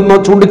പാലിക്കുന്നില്ലെന്ന്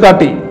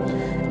ചൂണ്ടിക്കാട്ടി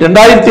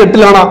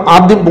 2008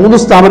 ആദ്യം 3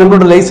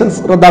 സ്ഥാപനങ്ങളുടെ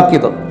ലൈസൻസ്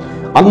റദ്ദാക്കിയത്.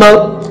 അന്ന്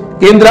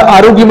കേന്ദ്ര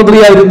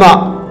ആരോഗ്യമന്ത്രിയായിരുന്ന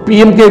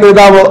PMK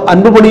നേതാവ്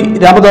അൻപുമണി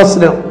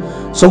രാമദാസിന്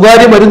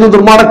സ്വകാര്യ മരുന്ന്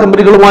നിർമ്മാണ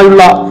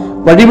കമ്പനികളുമായുള്ള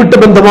വഴിവിട്ട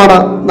ബന്ധമാണ്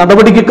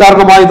നടപടിക്ക്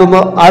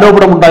കാരണമായതെന്ന്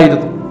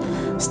ആരോപണമുണ്ടായിരുന്നു.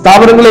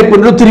 സ്ഥാപനങ്ങളെ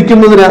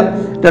പുനരുദ്ധരിക്കുന്നതിന്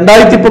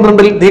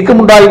 2012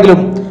 നീക്കമുണ്ടായെങ്കിലും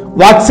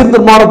വാക്സിൻ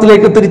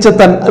നിർമ്മാണത്തിലേക്ക്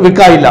തിരിച്ചെത്താൻ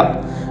ഇവയ്ക്കായില്ല.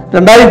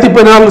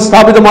 2014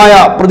 സ്ഥാപിതമായ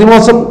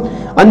പ്രതിമാസം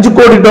 5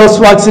 കോടി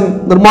ഡോസ് വാക്സിൻ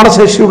നിർമ്മാണ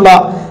ശേഷിയുള്ള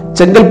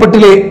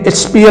ചെങ്കൽപ്പെട്ടിലെ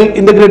HPL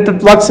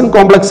ഇന്റഗ്രേറ്റഡ് വാക്സിൻ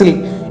കോംപ്ലക്സിൽ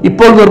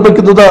ഇപ്പോൾ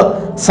നിർമ്മിക്കുന്നത്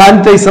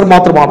സാനിറ്റൈസർ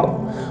മാത്രമാണ്.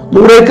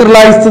 100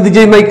 ഏക്കറിലായി സ്ഥിതി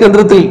ചെയ്യുന്ന ഈ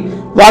കേന്ദ്രത്തിൽ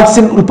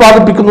വാക്സിൻ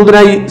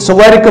ഉൽപ്പാദിപ്പിക്കുന്നതിനായി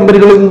സ്വകാര്യ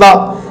കമ്പനികളിൽ നിന്ന്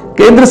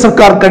കേന്ദ്ര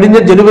സർക്കാർ കഴിഞ്ഞ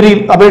ജനുവരിയിൽ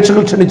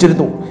അപേക്ഷകൾ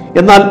ക്ഷണിച്ചിരുന്നു.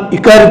 എന്നാൽ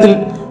ഇക്കാര്യത്തിൽ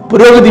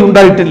പുരോഗതി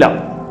ഉണ്ടായിട്ടില്ല.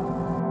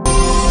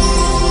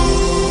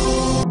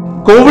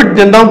 കോവിഡ്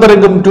രണ്ടാം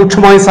തരംഗം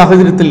രൂക്ഷമായ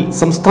സാഹചര്യത്തിൽ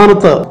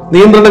സംസ്ഥാനത്ത്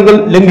നിയന്ത്രണങ്ങൾ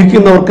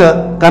ലംഘിക്കുന്നവർക്ക്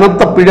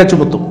കനത്ത പിഴ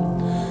ചുമത്തും.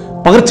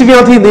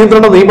 പകർച്ചവ്യാധി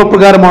നിയന്ത്രണ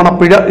നിയമപ്രകാരമാണ്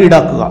പിഴ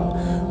ഈടാക്കുക.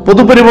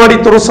 പൊതുപരിപാടി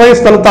തുറസായ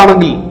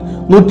സ്ഥലത്താണെങ്കിൽ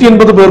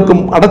 180 പേർക്കും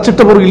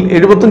അടച്ചിട്ട മുറിയിൽ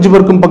 75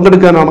 പേർക്കും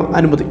പങ്കെടുക്കാനാണ്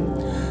അനുമതി.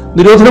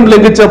 നിരോധനം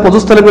ലംഘിച്ച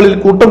പൊതുസ്ഥലങ്ങളിൽ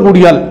കൂട്ടം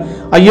കൂടിയാൽ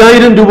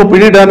 5000 രൂപ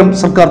പിഴയിടാനും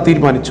സർക്കാർ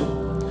തീരുമാനിച്ചു.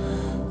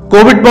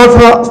 കോവിഡ്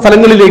ബാധിത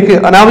സ്ഥലങ്ങളിലേക്ക്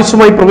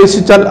അനാവശ്യമായി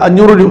പ്രവേശിച്ചാൽ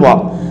 500 രൂപ,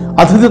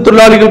 അതിഥി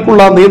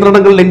തൊഴിലാളികൾക്കുള്ള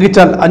നിയന്ത്രണങ്ങൾ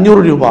ലംഘിച്ചാൽ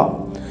 500 രൂപ,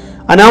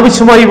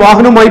 അനാവശ്യമായി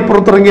വാഹനവുമായി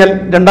പുറത്തിറങ്ങിയാൽ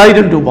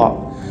 2000 രൂപ,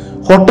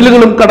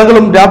 ഹോട്ടലുകളും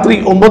കടകളും രാത്രി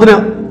 9-ന്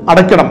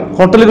അടയ്ക്കണം,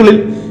 ഹോട്ടലുകളിൽ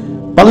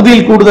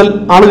പകുതിയിൽ കൂടുതൽ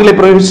ആളുകളെ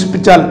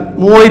പ്രവേശിപ്പിച്ചാൽ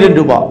 3000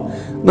 രൂപ,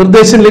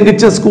 നിർദ്ദേശം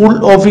ലംഘിച്ച് സ്കൂൾ,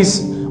 ഓഫീസ്,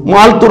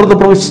 മാൾ തുറന്ന്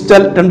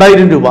പ്രവേശിച്ചാൽ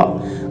 2000 രൂപ,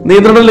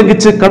 നിയന്ത്രണം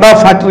ലംഘിച്ച് കട,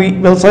 ഫാക്ടറി,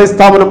 വ്യവസായ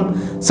സ്ഥാപനം,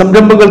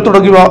 സംരംഭങ്ങൾ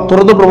തുടങ്ങിയവ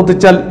തുറന്നു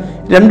പ്രവർത്തിച്ചാൽ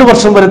 2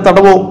 വർഷം വരെ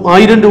തടവോ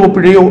 1000 രൂപ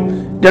പിഴയോ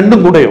രണ്ടും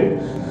കൂടെയോ.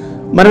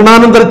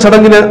 മരണാനന്തര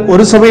ചടങ്ങിന്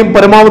ഒരു സമയം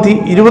പരമാവധി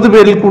 20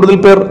 പേരിൽ കൂടുതൽ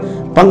പേർ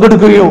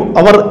പങ്കെടുക്കുകയോ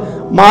അവർ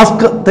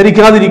മാസ്ക്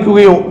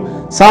ധരിക്കാതിരിക്കുകയോ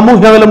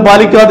സാമൂഹ്യ അകലം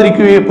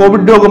പാലിക്കാതിരിക്കുകയോ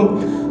കോവിഡ് രോഗം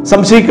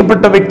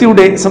സംശയിക്കപ്പെട്ട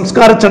വ്യക്തിയുടെ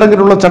സംസ്കാര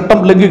ചടങ്ങിനുള്ള ചട്ടം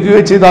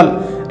ലംഘിക്കുകയോ ചെയ്താൽ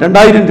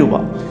 2000 രൂപ.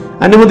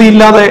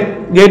 അനുമതിയില്ലാതെ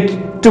ഗേറ്റ്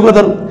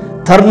ടുഗദർ,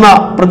 ധർണ,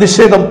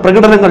 പ്രതിഷേധം,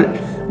 പ്രകടനങ്ങൾ,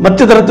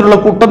 മറ്റു തരത്തിലുള്ള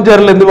കൂട്ടം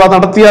ചേരൽ എന്നിവ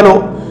നടത്തിയാലോ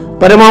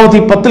പരമാവധി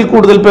 10-ൽ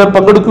കൂടുതൽ പേർ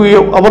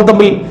പങ്കെടുക്കുകയോ അവർ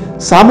തമ്മിൽ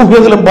സാമൂഹ്യ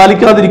അകലം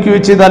പാലിക്കാതിരിക്കുകയോ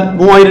ചെയ്താൽ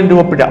 3000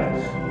 രൂപ പിഴ.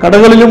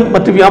 കടകളിലും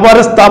മറ്റ് വ്യാപാര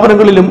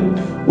സ്ഥാപനങ്ങളിലും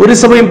ഒരു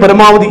സമയം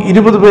പരമാവധി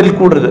 20 പേരിൽ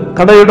കൂടരുത്.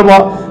 കടയുടമ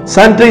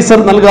സാനിറ്റൈസർ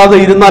നൽകാതെ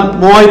ഇരുന്നാൽ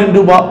 3000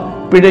 രൂപ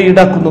പിഴ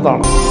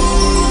ഈടാക്കുന്നതാണ്.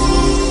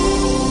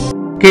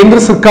 കേന്ദ്ര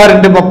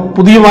സർക്കാരിന്റെ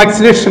പുതിയ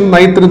വാക്സിനേഷൻ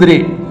നയത്തിനെതിരെ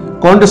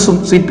കോൺഗ്രസും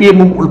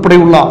CPM-ഉം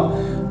ഉൾപ്പെടെയുള്ള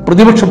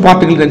പ്രതിപക്ഷ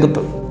പാർട്ടികൾ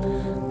രംഗത്ത്.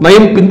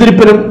 നയം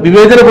പിന്തിരിപ്പനും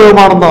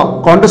വിവേചനപരവുമാണെന്ന്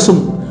കോൺഗ്രസും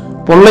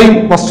പൊള്ളയും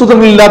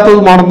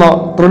വസ്തുതകളില്ലാത്തതുമാണെന്ന്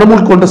തൃണമൂൽ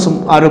കോൺഗ്രസും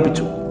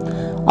ആരോപിച്ചു.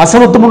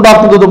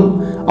 അസമത്വമുണ്ടാക്കുന്നതും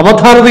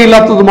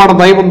അവധാനതയില്ലാത്തതുമാണ്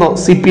നയമെന്ന്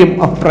CPM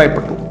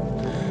അഭിപ്രായപ്പെട്ടു.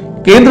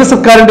 കേന്ദ്ര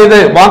സർക്കാരിൻ്റേത്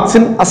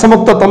വാക്സിൻ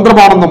അസമത്വ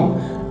തന്ത്രമാണെന്നും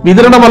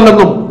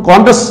വിതരണമല്ലെന്നും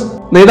കോൺഗ്രസ്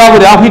നേതാവ്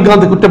രാഹുൽ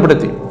ഗാന്ധി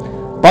കുറ്റപ്പെടുത്തി.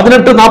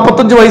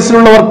 18-45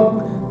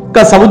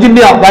 വയസ്സിലുള്ളവർക്ക്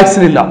സൗജന്യ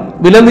വാക്സിൻ ഇല്ല,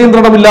 വില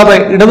നിയന്ത്രണമില്ലാതെ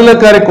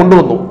ഇടനിലക്കാരെ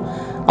കൊണ്ടുവന്നു,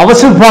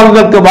 അവശ്യ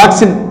വിഭാഗങ്ങൾക്ക്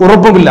വാക്സിൻ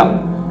ഉറപ്പുമില്ല,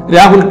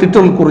 രാഹുൽ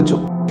ട്വിറ്ററിൽ കുറിച്ചു.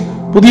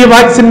 പുതിയ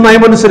വാക്സിൻ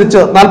നയമനുസരിച്ച്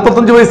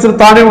 45 വയസ്സിന്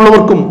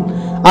താഴെയുള്ളവർക്കും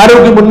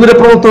ആരോഗ്യ മുൻനിര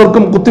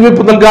പ്രവർത്തകർക്കും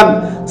കുത്തിവയ്പ് നൽകാൻ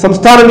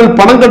സംസ്ഥാനങ്ങൾ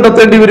പണം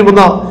കണ്ടെത്തേണ്ടി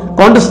വരുമെന്ന്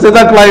കോൺഗ്രസ്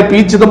നേതാക്കളായ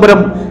P. ചിദംബരം,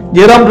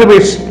 ജയറാം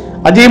രമേശ്,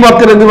 അജയ്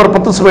മാക്കൻ എന്നിവർ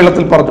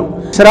പത്രസമ്മേളനത്തിൽ പറഞ്ഞു.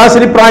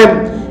 ശരാശരി പ്രായം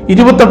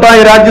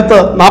 28 രാജ്യത്ത്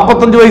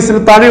 45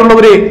 വയസ്സിന്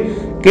താഴെയുള്ളവരെ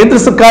കേന്ദ്ര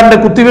സർക്കാരിന്റെ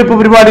കുത്തിവയ്പ്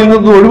പരിപാടിയിൽ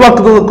നിന്ന്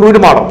ഒഴിവാക്കുന്നത്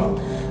ക്രൂരമാണ്.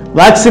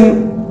 വാക്സിൻ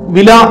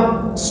വില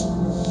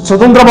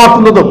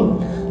സ്വതന്ത്രമാക്കുന്നതും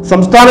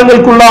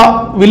സംസ്ഥാനങ്ങൾക്കുള്ള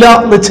വില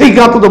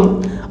നിശ്ചയിക്കാത്തതും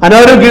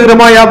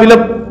അനാരോഗ്യകരമായ വില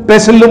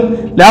പേശലിലും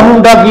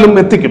ലാഭമുണ്ടാക്കലിലും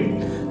എത്തിക്കും.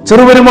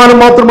 ചെറുവരുമാനം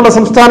മാത്രമുള്ള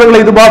സംസ്ഥാനങ്ങളെ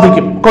ഇത്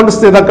ബാധിക്കും,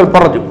 കോൺഗ്രസ് നേതാക്കൾ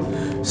പറഞ്ഞു.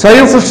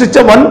 സ്വയം സൃഷ്ടിച്ച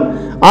വൻ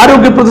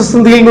ആരോഗ്യ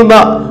പ്രതിസന്ധിയിൽ നിന്ന്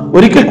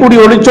ഒരിക്കൽ കൂടി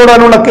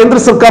ഒളിച്ചോടാനുള്ള കേന്ദ്ര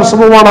സർക്കാർ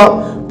ശ്രമമാണ്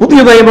പുതിയ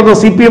നയമെന്ന്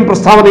CPM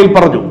പ്രസ്താവനയിൽ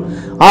പറഞ്ഞു.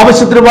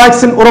 ആവശ്യത്തിന്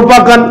വാക്സിൻ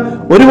ഉറപ്പാക്കാൻ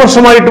 1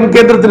 വർഷമായിട്ടും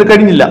കേന്ദ്രത്തിന്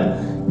കഴിഞ്ഞില്ല.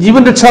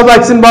 ജീവൻ രക്ഷാ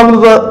വാക്സിൻ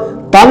വാങ്ങുന്നത്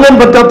താങ്ങാൻ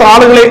പറ്റാത്ത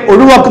ആളുകളെ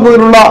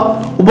ഒഴിവാക്കുന്നതിനുള്ള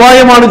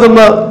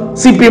ഉപായമാണിതെന്ന്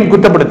CPM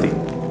കുറ്റപ്പെടുത്തി.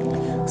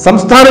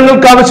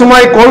 സംസ്ഥാനങ്ങൾക്ക്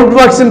ആവശ്യമായ കോവിഡ്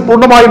വാക്സിൻ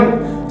പൂർണ്ണമായും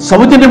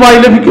സൗജന്യമായി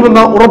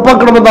ലഭിക്കുമെന്ന്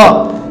ഉറപ്പാക്കണമെന്ന്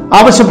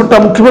ആവശ്യപ്പെട്ട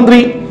മുഖ്യമന്ത്രി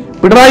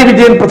പിണറായി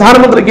വിജയൻ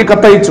പ്രധാനമന്ത്രിക്ക്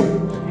കത്തയച്ചു.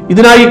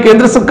 ഇതിനായി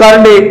കേന്ദ്ര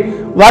സർക്കാരിന്റെ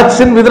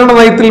വാക്സിൻ വിതരണ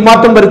നയത്തിൽ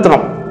മാറ്റം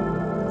വരുത്തണം.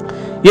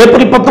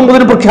 ഏപ്രിൽ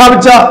 19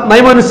 പ്രഖ്യാപിച്ച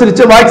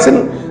നയമനുസരിച്ച് വാക്സിൻ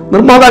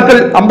നിർമ്മാതാക്കൾ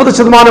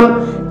 50%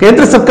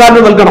 കേന്ദ്ര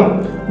സർക്കാരിന് നൽകണം.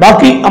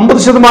 ബാക്കി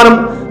 50%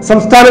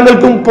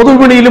 സംസ്ഥാനങ്ങൾക്കും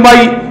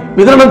പൊതുവിപണിയിലുമായി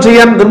വിതരണം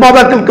ചെയ്യാൻ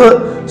നിർമ്മാതാക്കൾക്ക്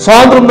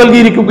സ്വാതന്ത്ര്യം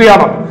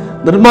നൽകിയിരിക്കുകയാണ്.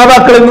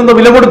 നിർമ്മാതാക്കളിൽ നിന്ന്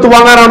വില കൊടുത്തു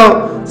വാങ്ങാനാണ്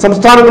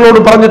സംസ്ഥാനങ്ങളോട്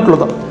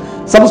പറഞ്ഞിട്ടുള്ളത്.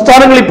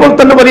 സംസ്ഥാനങ്ങൾ ഇപ്പോൾ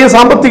തന്നെ വലിയ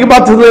സാമ്പത്തിക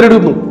ബാധ്യത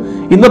നേരിടുന്നു.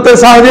 ഇന്നത്തെ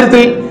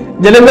സാഹചര്യത്തിൽ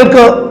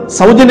ജനങ്ങൾക്ക്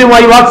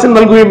സൗജന്യമായി വാക്സിൻ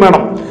നൽകുകയും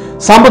വേണം.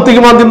 സാമ്പത്തിക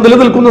മാന്ദ്യം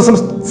നിലനിൽക്കുന്ന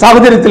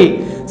സാഹചര്യത്തിൽ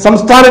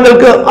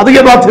സംസ്ഥാനങ്ങൾക്ക് അധിക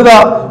ബാധ്യത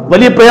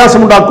വലിയ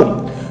പ്രയാസമുണ്ടാക്കും.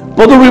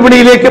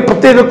 പൊതുവിപണിയിലേക്ക്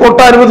പ്രത്യേക കോട്ട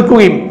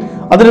അനുവദിക്കുകയും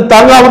അതിന്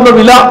താങ്ങാവുന്ന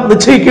വില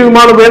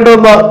നിശ്ചയിക്കുകയുമാണ്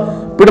വേണ്ടതെന്ന്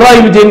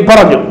പിണറായി വിജയൻ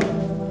പറഞ്ഞു.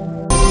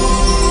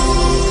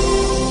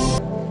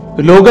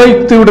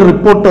 ലോകായുക്തയുടെ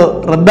റിപ്പോർട്ട്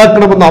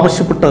റദ്ദാക്കണമെന്ന്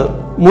ആവശ്യപ്പെട്ട്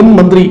മുൻ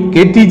മന്ത്രി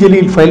KT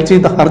ജലീൽ ഫയൽ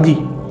ചെയ്ത ഹർജി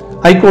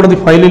ഹൈക്കോടതി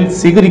ഫയലിൽ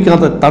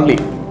സ്വീകരിക്കാതെ തള്ളി.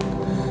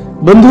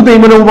 ബന്ധു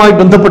നിയമനവുമായി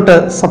ബന്ധപ്പെട്ട്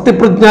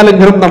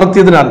സത്യപ്രതിജ്ഞാലംഘനം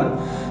നടത്തിയതിനാൽ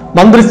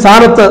മന്ത്രി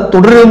സ്ഥാനത്ത്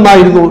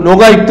തുടരുമെന്നായിരുന്നു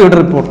ലോകായുക്തയുടെ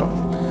റിപ്പോർട്ട്.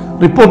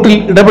 റിപ്പോർട്ടിൽ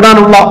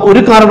ഇടപെടാനുള്ള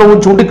ഒരു കാരണവും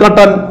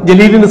ചൂണ്ടിക്കാട്ടാൻ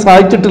ജലീലിന്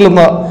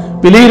സാധിച്ചിട്ടില്ലെന്ന്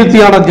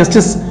വിലയിരുത്തിയാണ്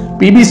ജസ്റ്റിസ്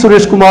PB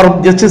സുരേഷ് കുമാറും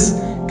ജസ്റ്റിസ്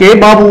K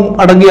ബാബുവും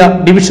അടങ്ങിയ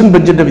ഡിവിഷൻ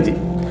ബെഞ്ചിന്റെ വിധി.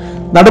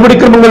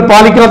 നടപടിക്രമങ്ങൾ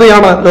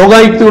പാലിക്കാതെയാണ്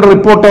ലോകായുക്തയുടെ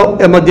റിപ്പോർട്ട്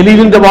എന്ന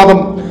ജലീലിന്റെ വാദം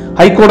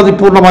ഹൈക്കോടതി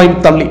പൂർണ്ണമായും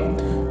തള്ളി.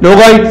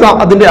 ലോകായുക്ത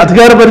അതിന്റെ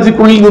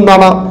അധികാരപരിധിക്കുള്ളിൽ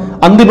നിന്നാണ്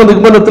അന്തിമ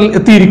നിഗമനത്തിൽ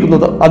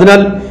എത്തിയിരിക്കുന്നത്.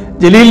 അതിനാൽ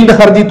ജലീലിന്റെ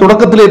ഹർജി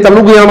തുടക്കത്തിലെ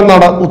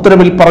തള്ളുകയാണെന്നാണ്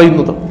ഉത്തരവിൽ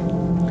പറയുന്നത്.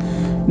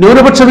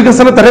 ന്യൂനപക്ഷ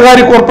വികസന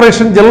ധനകാര്യ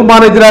കോർപ്പറേഷൻ ജനറൽ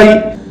മാനേജരായി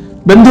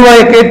ബന്ധുവായ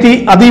KT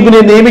അദീബിനെ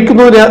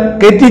നിയമിക്കുന്നതിന്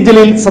KT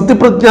ജലീൽ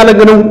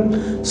സത്യപ്രതിജ്ഞാലംഘനവും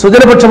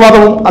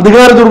സ്വജനപക്ഷപാതവും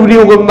അധികാര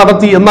ദുർവിനിയോഗവും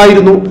നടത്തി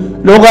എന്നായിരുന്നു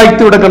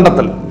ലോകായുക്തയുടെ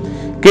കണ്ടെത്തൽ.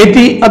 KT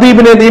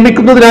അദീബിനെ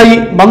നിയമിക്കുന്നതിനായി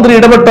മന്ത്രി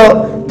ഇടപെട്ട്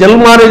ജനറൽ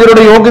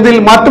മാനേജറുടെ യോഗ്യതയിൽ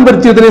മാറ്റം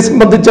വരുത്തിയതിനെ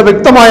സംബന്ധിച്ച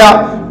വ്യക്തമായ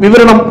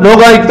വിവരണം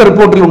ലോകായുക്ത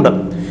റിപ്പോർട്ടിലുണ്ട്.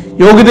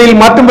 യോഗ്യതയിൽ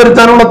മാറ്റം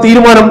വരുത്താനുള്ള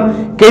തീരുമാനം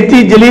KT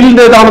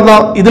ജലീലിന്റേതാണെന്ന്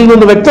ഇതിൽ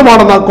നിന്ന്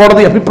വ്യക്തമാണെന്ന്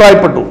കോടതി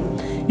അഭിപ്രായപ്പെട്ടു.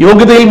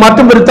 യോഗ്യതയിൽ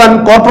മാറ്റം വരുത്താൻ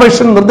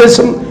കോർപ്പറേഷൻ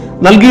നിർദ്ദേശം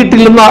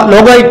നൽകിയിട്ടില്ലെന്ന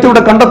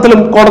ലോകായുക്തയുടെ കണ്ടെത്തലും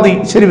കോടതി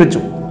ശരിവെച്ചു.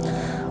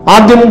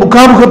 ആദ്യം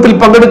മുഖാമുഖത്തിൽ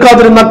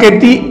പങ്കെടുക്കാതിരുന്ന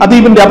KT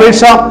അദീബിന്റെ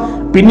അപേക്ഷ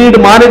പിന്നീട്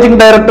മാനേജിംഗ്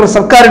ഡയറക്ടർ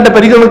സർക്കാരിന്റെ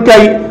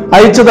പരിഗണനയ്ക്കായി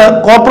അയച്ചത്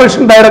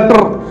കോർപ്പറേഷൻ ഡയറക്ടർ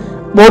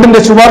ബോർഡിന്റെ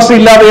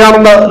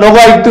ശുപാർശയില്ലാതെയാണെന്ന്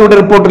ലോകായുക്തയുടെ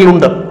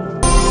റിപ്പോർട്ടിലുണ്ട്.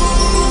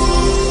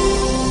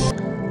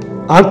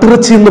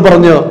 ആട്ടിറച്ചി എന്ന്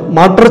പറഞ്ഞ്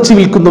മാട്ടിറച്ചി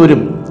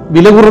വിൽക്കുന്നവരും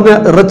വില കുറഞ്ഞ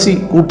ഇറച്ചി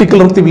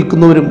കൂട്ടിക്കലർത്തി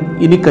വിൽക്കുന്നവരും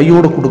ഇനി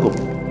കൈയോടെ കൊടുക്കും.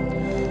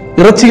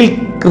 ഇറച്ചിയിൽ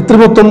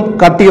കൃത്രിമത്വം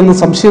കാട്ടിയെന്ന്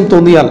സംശയം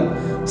തോന്നിയാൽ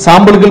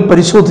സാമ്പിളുകൾ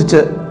പരിശോധിച്ച്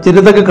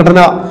ജനിതക ഘടന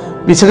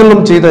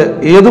വിശകലനം ചെയ്ത്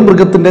ഏത്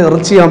മൃഗത്തിന്റെ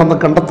ഇറച്ചിയാണെന്ന്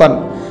കണ്ടെത്താൻ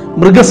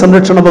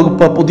മൃഗസംരക്ഷണ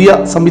വകുപ്പ് പുതിയ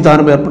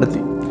സംവിധാനം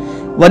ഏർപ്പെടുത്തി.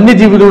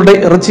 വന്യജീവികളുടെ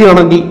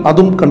ഇറച്ചിയാണെങ്കിൽ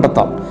അതും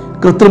കണ്ടെത്താം.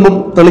 കൃത്രിമം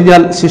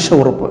തെളിഞ്ഞാൽ ശിക്ഷ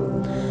ഉറപ്പ്.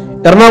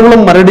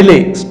 എറണാകുളം മരടിലെ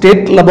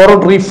state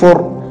laboratory four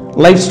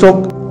life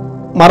stock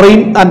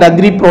marine and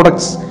agri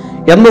products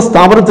എന്ന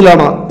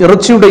സ്ഥാപനത്തിലാണ്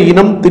ഇറച്ചിയുടെ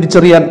ഇനം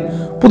തിരിച്ചറിയാൻ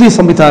പുതിയ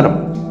സംവിധാനം.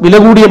 വില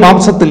കൂടിയ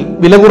മാംസത്തിൽ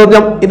വില കുറഞ്ഞ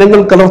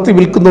ഇനങ്ങൾ കലർത്തി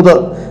വിൽക്കുന്നത്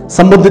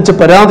സംബന്ധിച്ച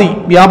പരാതി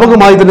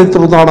വ്യാപകമായതിനെ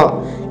തുടർന്നാണ്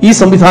ഈ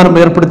സംവിധാനം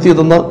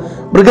ഏർപ്പെടുത്തിയതെന്ന്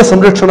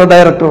മൃഗസംരക്ഷണ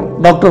ഡയറക്ടർ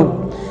ഡോക്ടർ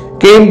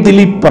KM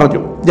ദിലീപ് പറഞ്ഞു.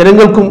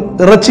 ജനങ്ങൾക്കും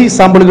ഇറച്ചി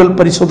സാമ്പിളുകൾ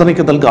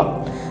പരിശോധനയ്ക്ക് നൽകാം.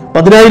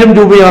 10,000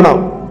 രൂപയാണ്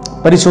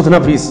പരിശോധനാ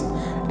ഫീസ്.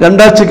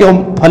 2 ആഴ്ചയ്ക്കകം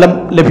ഫലം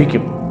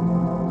ലഭിക്കും.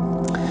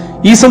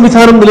 ഈ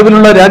സംവിധാനം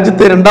നിലവിലുള്ള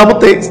രാജ്യത്തെ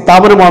രണ്ടാമത്തെ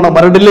സ്ഥാപനമാണ്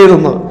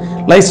മരടിലേതെന്ന്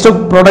life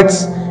stock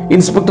products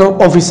inspector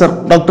officer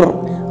doctor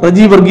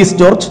Reji Varghese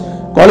George,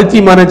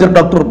 quality manager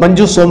doctor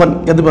Manju Soman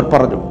എന്നിവർ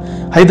പറഞ്ഞു.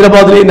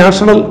 ഹൈദരാബാദിലെ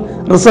നാഷണൽ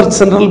റിസർച്ച്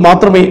സെന്ററിൽ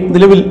മാത്രമേ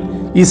നിലവിൽ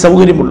ഈ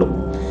സൗകര്യമുള്ളൂ.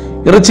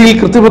 ഇറച്ചിയിൽ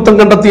കൃത്രിമത്വം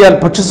കണ്ടെത്തിയാൽ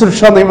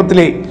ഭക്ഷ്യസുരക്ഷാ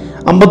നിയമത്തിലെ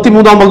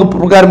 53-ാം വകുപ്പ്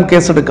പ്രകാരം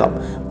കേസെടുക്കാം.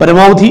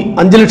 പരമാവധി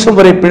 5 ലക്ഷം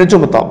വരെ പിഴ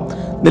ചുമത്താം.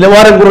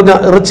 നിലവാരം കുറഞ്ഞ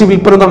ഇറച്ചി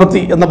വിൽപ്പന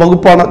നടത്തി എന്ന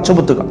വകുപ്പാണ്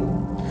ചുമത്തുക.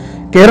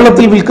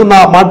 കേരളത്തിൽ വിൽക്കുന്ന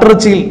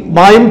മാട്ടിറച്ചിയിൽ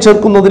മായം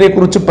ചേർക്കുന്നതിനെ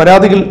കുറിച്ച്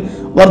പരാതികൾ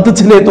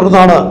വർദ്ധിച്ചതിനെ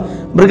തുടർന്നാണ്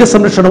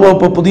മൃഗസംരക്ഷണ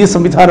വകുപ്പ് പുതിയ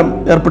സംവിധാനം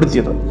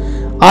ഏർപ്പെടുത്തിയത്.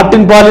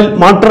 ആട്ടിൻപാലിൽ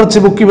മാട്ടിറച്ചി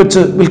മുക്കി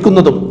വെച്ച്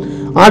വിൽക്കുന്നതും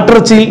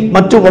ആട്ടിറച്ചിയിൽ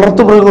മറ്റു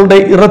വളർത്തുമൃഗങ്ങളുടെ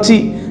ഇറച്ചി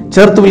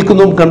ചേർത്ത്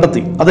വിൽക്കുന്നതും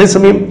കണ്ടെത്തി.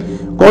 അതേസമയം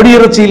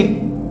കോഴിയിറച്ചിയിൽ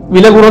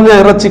വില കുറഞ്ഞ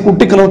ഇറച്ചി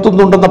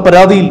കൂട്ടിക്കലർത്തുന്നുണ്ടെന്ന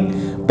പരാതിയിൽ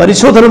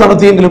പരിശോധന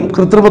നടത്തിയെങ്കിലും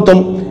കൃത്രിമത്വം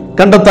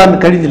കണ്ടെത്താൻ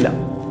കഴിഞ്ഞില്ല.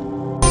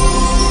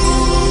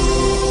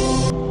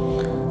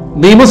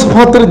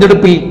 നിയമസഭാ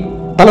തെരഞ്ഞെടുപ്പിൽ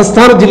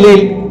തലസ്ഥാന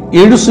ജില്ലയിൽ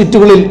 7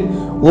 സീറ്റുകളിൽ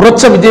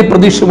ഉറച്ച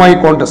വിജയപ്രതീക്ഷയുമായി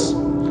കോൺഗ്രസ്.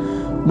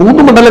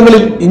 3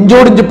 മണ്ഡലങ്ങളിൽ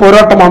ഇഞ്ചോടിഞ്ച്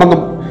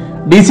പോരാട്ടമാണെന്നും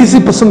DCC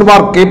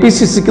പ്രസിഡന്റുമാർ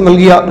KPCCക്ക്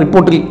നൽകിയ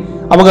റിപ്പോർട്ടിൽ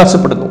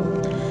അവകാശപ്പെടുന്നു.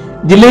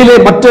 ജില്ലയിലെ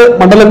മറ്റ്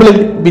മണ്ഡലങ്ങളിൽ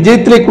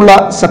വിജയത്തിലേക്കുള്ള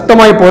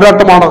ശക്തമായ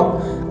പോരാട്ടമാണ്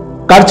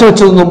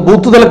കാഴ്ചവെച്ചതെന്നും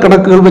ബൂത്ത് തല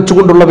കണക്കുകൾ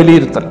വെച്ചുകൊണ്ടുള്ള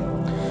വിലയിരുത്തൽ.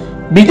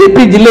 BJP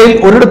ജില്ലയിൽ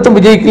ഒരിടത്തും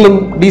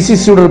വിജയിക്കില്ലെന്നും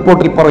DCCയുടെ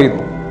റിപ്പോർട്ടിൽ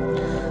പറയുന്നു.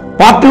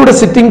 പാർട്ടിയുടെ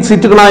സിറ്റിംഗ്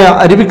സീറ്റുകളായ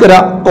അരുവിക്കര,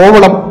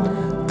 കോവളം,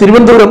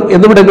 തിരുവനന്തപുരം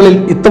എന്നിവിടങ്ങളിൽ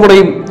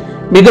ഇത്തവണയും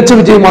മികച്ച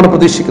വിജയമാണ്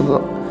പ്രതീക്ഷിക്കുന്നത്.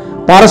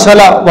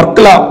 പാറശാല,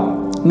 വർക്കല,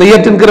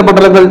 നെയ്യാറ്റിൻകര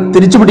മണ്ഡലങ്ങൾ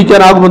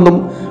തിരിച്ചുപിടിക്കാനാകുമെന്നും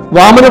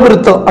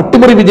വാമനപുരത്ത്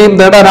അട്ടിമറി വിജയം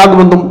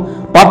നേടാനാകുമെന്നും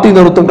പാർട്ടി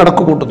നേതൃത്വം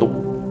കണക്കുകൂട്ടുന്നു.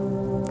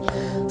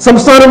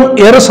 സംസ്ഥാനം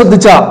ഏറെ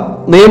ശ്രദ്ധിച്ച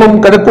നേമം,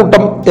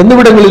 കഴക്കൂട്ടം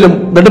എന്നിവിടങ്ങളിലും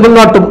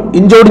നെടുമങ്ങാട്ടും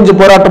ഇഞ്ചോടിഞ്ച്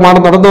പോരാട്ടമാണ്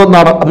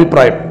നടന്നതെന്നാണ്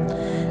അഭിപ്രായം.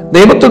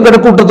 നേമത്തും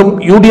കഴക്കൂട്ടത്തും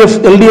UDF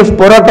LDF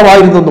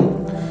പോരാട്ടമായിരുന്നെന്നും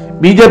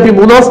BJP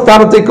 3-ാം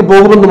സ്ഥാനത്തേക്ക്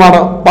പോകുമെന്നുമാണ്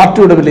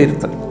പാർട്ടിയുടെ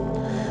വിലയിരുത്തൽ.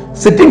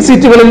 സിറ്റിംഗ്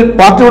സീറ്റുകളിൽ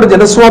പാർട്ടിയുടെ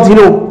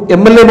ജനസ്വാധീനവും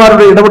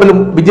MLA-മാരുടെ ഇടപെടലും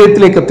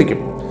വിജയത്തിലേക്ക് എത്തിക്കും.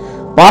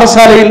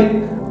 പാറശാലയിൽ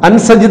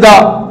അൻസജിത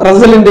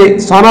റസലിന്റെ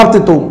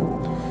സ്ഥാനാർത്ഥിത്വവും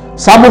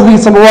സാമൂഹിക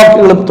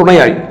സമവാക്യങ്ങളും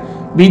തുണയായി.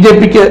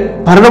 BJPക്ക്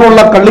ഭരണമുള്ള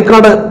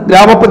കള്ളിക്കാട്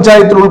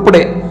ഗ്രാമപഞ്ചായത്തിൽ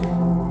ഉൾപ്പെടെ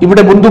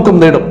ഇവിടെ മുൻതൂക്കം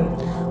നേടും.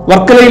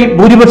 വർക്കലയിൽ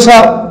ഭൂരിപക്ഷ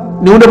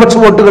ന്യൂനപക്ഷ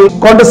വോട്ടുകൾ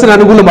കോൺഗ്രസിന്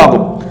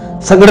അനുകൂലമാകും.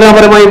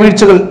 സംഘടനാപരമായ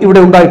വീഴ്ചകൾ ഇവിടെ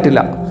ഉണ്ടായിട്ടില്ല.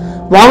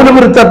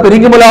 വാമനപുരത്ത്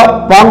പെരിങ്ങമല,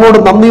 പാങ്ങോട്,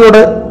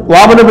 നന്ദിയോട്,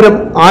 വാമനപുരം,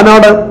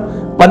 ആനാട്,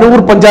 പനൂർ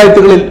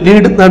പഞ്ചായത്തുകളിൽ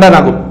ലീഡ്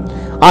നേടാനാകും.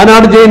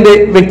 ആനാട് ജയന്റെ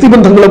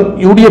വ്യക്തിബന്ധങ്ങളും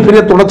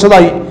UDFനെ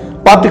തുണച്ചതായി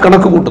പാർട്ടി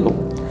കണക്ക് കൂട്ടുന്നു.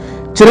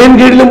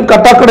 ചിറയൻകീഴിലും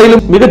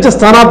കട്ടാക്കടയിലും മികച്ച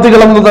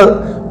സ്ഥാനാർത്ഥികളെന്നത്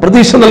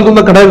പ്രതീക്ഷ നൽകുന്ന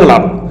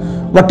ഘടകങ്ങളാണ്.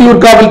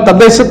 വട്ടിയൂർക്കാവിൽ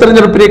തദ്ദേശ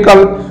തെരഞ്ഞെടുപ്പിനേക്കാൾ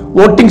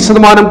വോട്ടിംഗ്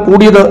ശതമാനം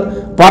കൂടിയത്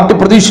പാർട്ടി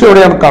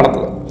പ്രതീക്ഷയോടെയാണ്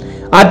കാണുന്നത്.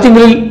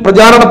 ആറ്റിങ്ങലിൽ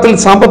പ്രചാരണത്തിൽ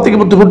സാമ്പത്തിക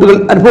ബുദ്ധിമുട്ടുകൾ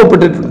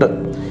അനുഭവപ്പെട്ടിട്ടുണ്ട്.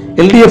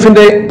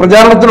 LDFന്റെ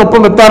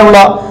പ്രചാരണത്തിനൊപ്പം എത്താനുള്ള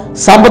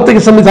സാമ്പത്തിക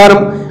സംവിധാനം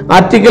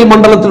ആറ്റിങ്ങൽ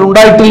മണ്ഡലത്തിൽ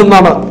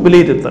ഉണ്ടായിട്ടില്ലെന്നാണ്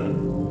വിലയിരുത്തൽ.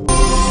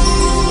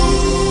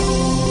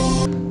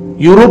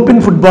 യൂറോപ്യൻ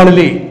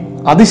ഫുട്ബോളിലെ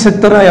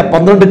അതിശക്തരായ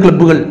 12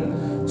 ക്ലബ്ബുകൾ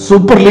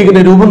സൂപ്പർ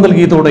ലീഗിന് രൂപം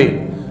നൽകിയതോടെ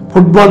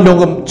ഫുട്ബോൾ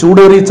ലോകം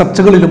ചൂടേറിയ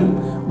ചർച്ചകളിലും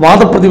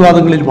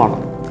വാദപ്രതിവാദങ്ങളിലുമാണ്.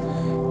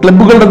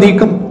 ക്ലബ്ബുകളുടെ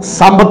നീക്കം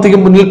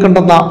സാമ്പത്തികം മുന്നിൽ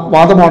കണ്ടെന്ന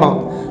വാദമാണ്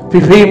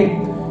ഫിഫയും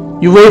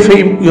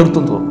യുവേഫയും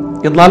ഉയർത്തുന്നത്.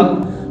 എന്നാൽ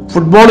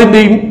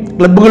ഫുട്ബോളിന്റെയും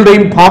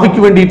ക്ലബ്ബുകളുടെയും ഭാവിക്ക്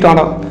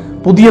വേണ്ടിയിട്ടാണ്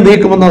പുതിയ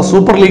നീക്കമെന്ന്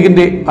സൂപ്പർ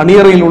ലീഗിന്റെ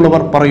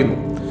അണിയറയിലുള്ളവർ പറയുന്നു.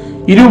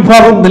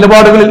 ഇരുവിഭാഗം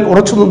നിലപാടുകളിൽ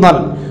ഉറച്ചു നിന്നാൽ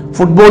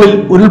ഫുട്ബോളിൽ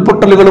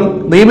ഉരുൾപൊട്ടലുകളും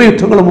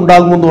നിയമയുദ്ധങ്ങളും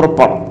ഉണ്ടാകുമെന്ന്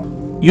ഉറപ്പാണ്.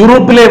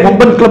 യൂറോപ്പിലെ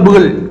വമ്പൻ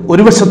ക്ലബ്ബുകൾ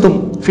ഒരു വശത്തും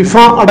ഫിഫ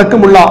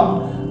അടക്കമുള്ള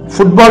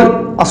ഫുട്ബോൾ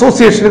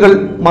അസോസിയേഷനുകൾ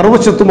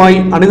മറുവശത്തുമായി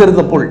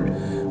അണിനിരന്നപ്പോൾ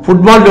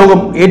ഫുട്ബോൾ ലോകം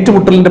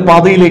ഏറ്റുമുട്ടലിന്റെ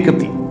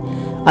പാതയിലേക്കെത്തി.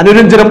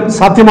 അനുരഞ്ജനം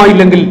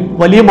സാധ്യമായില്ലെങ്കിൽ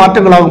വലിയ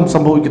മാറ്റങ്ങളാകും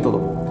സംഭവിക്കുന്നത്.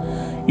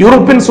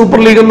 യൂറോപ്യൻ സൂപ്പർ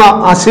ലീഗ് എന്ന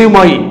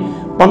ആശയവുമായി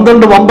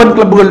 12 വമ്പൻ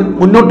ക്ലബ്ബുകൾ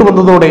മുന്നോട്ട്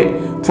വന്നതോടെ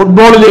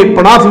ഫുട്ബോളിലെ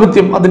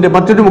പണാധിപത്യം അതിന്റെ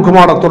മറ്റൊരു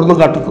മുഖമാണ്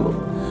തുറന്നുകാട്ടുന്നത്.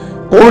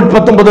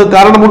 COVID-19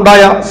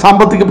 കാരണമുണ്ടായ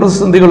സാമ്പത്തിക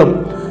പ്രതിസന്ധികളും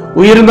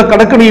ഉയരുന്ന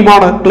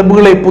കടക്കണിയുമാണ്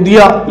ക്ലബ്ബുകളെ പുതിയ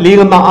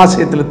ലീഗ് എന്ന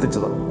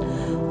ആശയത്തിലെത്തിച്ചത്.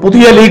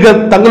 പുതിയ ലീഗ്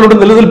തങ്ങളുടെ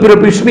നിലനിൽപ്പിന്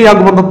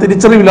ഭീഷണിയാകുമെന്ന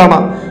തിരിച്ചറിവിലാണ്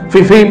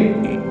ഫിഫയും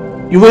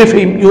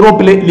യുവേഫയും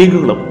യൂറോപ്പിലെ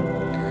ലീഗുകളും.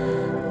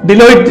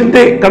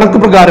 ഡിലോയിറ്റിന്റെ കണക്ക്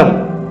പ്രകാരം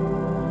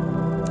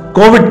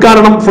കോവിഡ്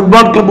കാരണം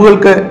ഫുട്ബോൾ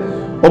ക്ലബ്ബുകൾക്ക്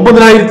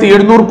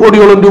 9,700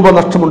 കോടിയോളം രൂപ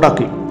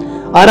നഷ്ടമുണ്ടാക്കി.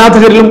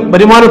 ആരാധകരിലും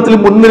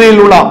വരുമാനത്തിലും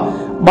മുൻനിരയിലുള്ള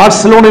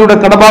ബാഴ്സലോണയുടെ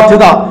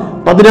കടബാധ്യത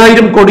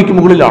 10,000 കോടിക്ക്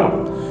മുകളിലാണ്.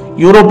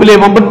 യൂറോപ്പിലെ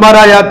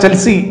വമ്പന്മാരായ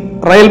Chelsea,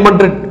 Real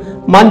Madrid,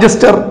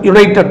 Manchester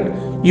United,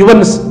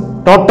 യുവൻസ്,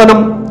 Tottenham,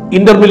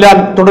 Inter Milan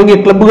തുടങ്ങിയ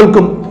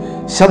ക്ലബ്ബുകൾക്കും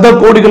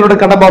ശതകോടികളുടെ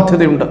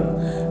കടബാധ്യതയുണ്ട്.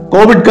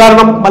 കോവിഡ്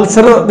കാരണം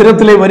മത്സര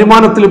ദിനത്തിലെ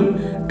വരുമാനത്തിലും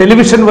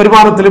ടെലിവിഷൻ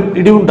വരുമാനത്തിലും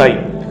ഇടിവുണ്ടായി.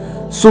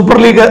 സൂപ്പർ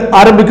ലീഗ്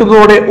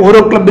ആരംഭിക്കുന്നതോടെ ഓരോ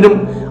ക്ലബിനും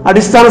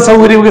അടിസ്ഥാന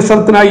സൗകര്യ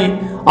വികസനത്തിനായി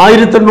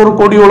 1,800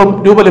 കോടിയോളം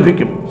രൂപ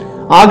ലഭിക്കും.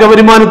 ആകെ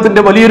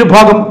വരുമാനത്തിന്റെ വലിയൊരു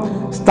ഭാഗം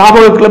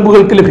സ്ഥാപക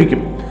ക്ലബ്ബുകൾക്ക്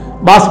ലഭിക്കും.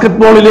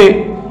 ബാസ്കറ്റ്ബോളിലെ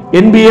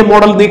NBA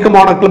മോഡൽ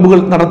നീക്കമാണ് ക്ലബ്ബുകൾ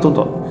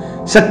നടത്തുന്നത്.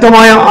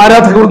 ശക്തമായ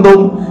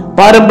ആരാധകവൃന്ദവും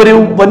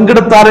പാരമ്പര്യവും വൻകിട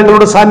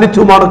താരങ്ങളുടെ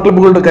സാന്നിധ്യവുമാണ്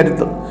ക്ലബ്ബുകളുടെ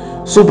കരുത്ത്.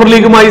 സൂപ്പർ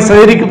ലീഗുമായി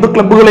സഹകരിക്കുന്ന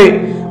ക്ലബ്ബുകളെ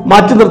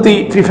മാറ്റി നിർത്തി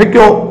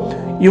ഫിഫയ്ക്കോ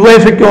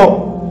യുവേഫയ്ക്കോ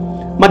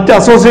മറ്റ്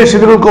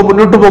അസോസിയേഷനുകൾക്കോ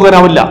മുന്നോട്ട്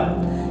പോകാനാവില്ല.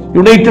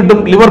 യുണൈറ്റഡും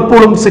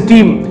ലിവർപൂളും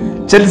സിറ്റിയും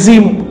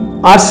ചെൽസിയും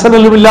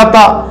ആർസനലും ഇല്ലാത്ത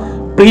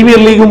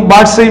പ്രീമിയർ ലീഗും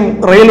ബാഴ്സയും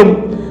റയലും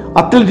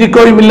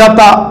അത്ലറ്റിക്കോയും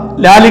ഇല്ലാത്ത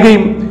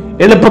ലാലിഗയും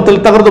എളുപ്പത്തിൽ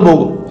തകർന്നു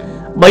പോകും.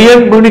 ബയേൺ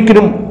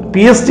മ്യൂണിക്കിനും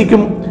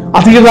PSG-ക്കും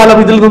അധികകാലം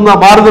ഇതിൽ നിന്ന്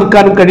മാറി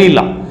നിൽക്കാനും കഴിയില്ല.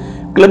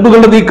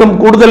 ക്ലബ്ബുകളുടെ നീക്കം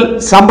കൂടുതൽ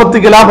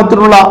സാമ്പത്തിക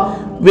ലാഭത്തിനുള്ള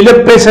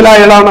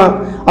വിലപേശലായാണ്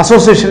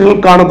അസോസിയേഷനുകൾ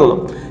കാണുന്നത്.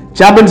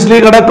 ചാമ്പ്യൻസ്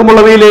ലീഗ്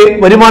അടക്കമുള്ളവയിലെ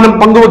വരുമാനം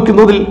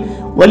പങ്കുവെക്കുന്നതിൽ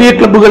വലിയ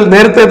ക്ലബ്ബുകൾ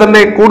നേരത്തെ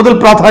തന്നെ കൂടുതൽ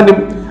പ്രാധാന്യം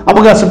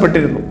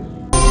അവകാശപ്പെട്ടിരുന്നു.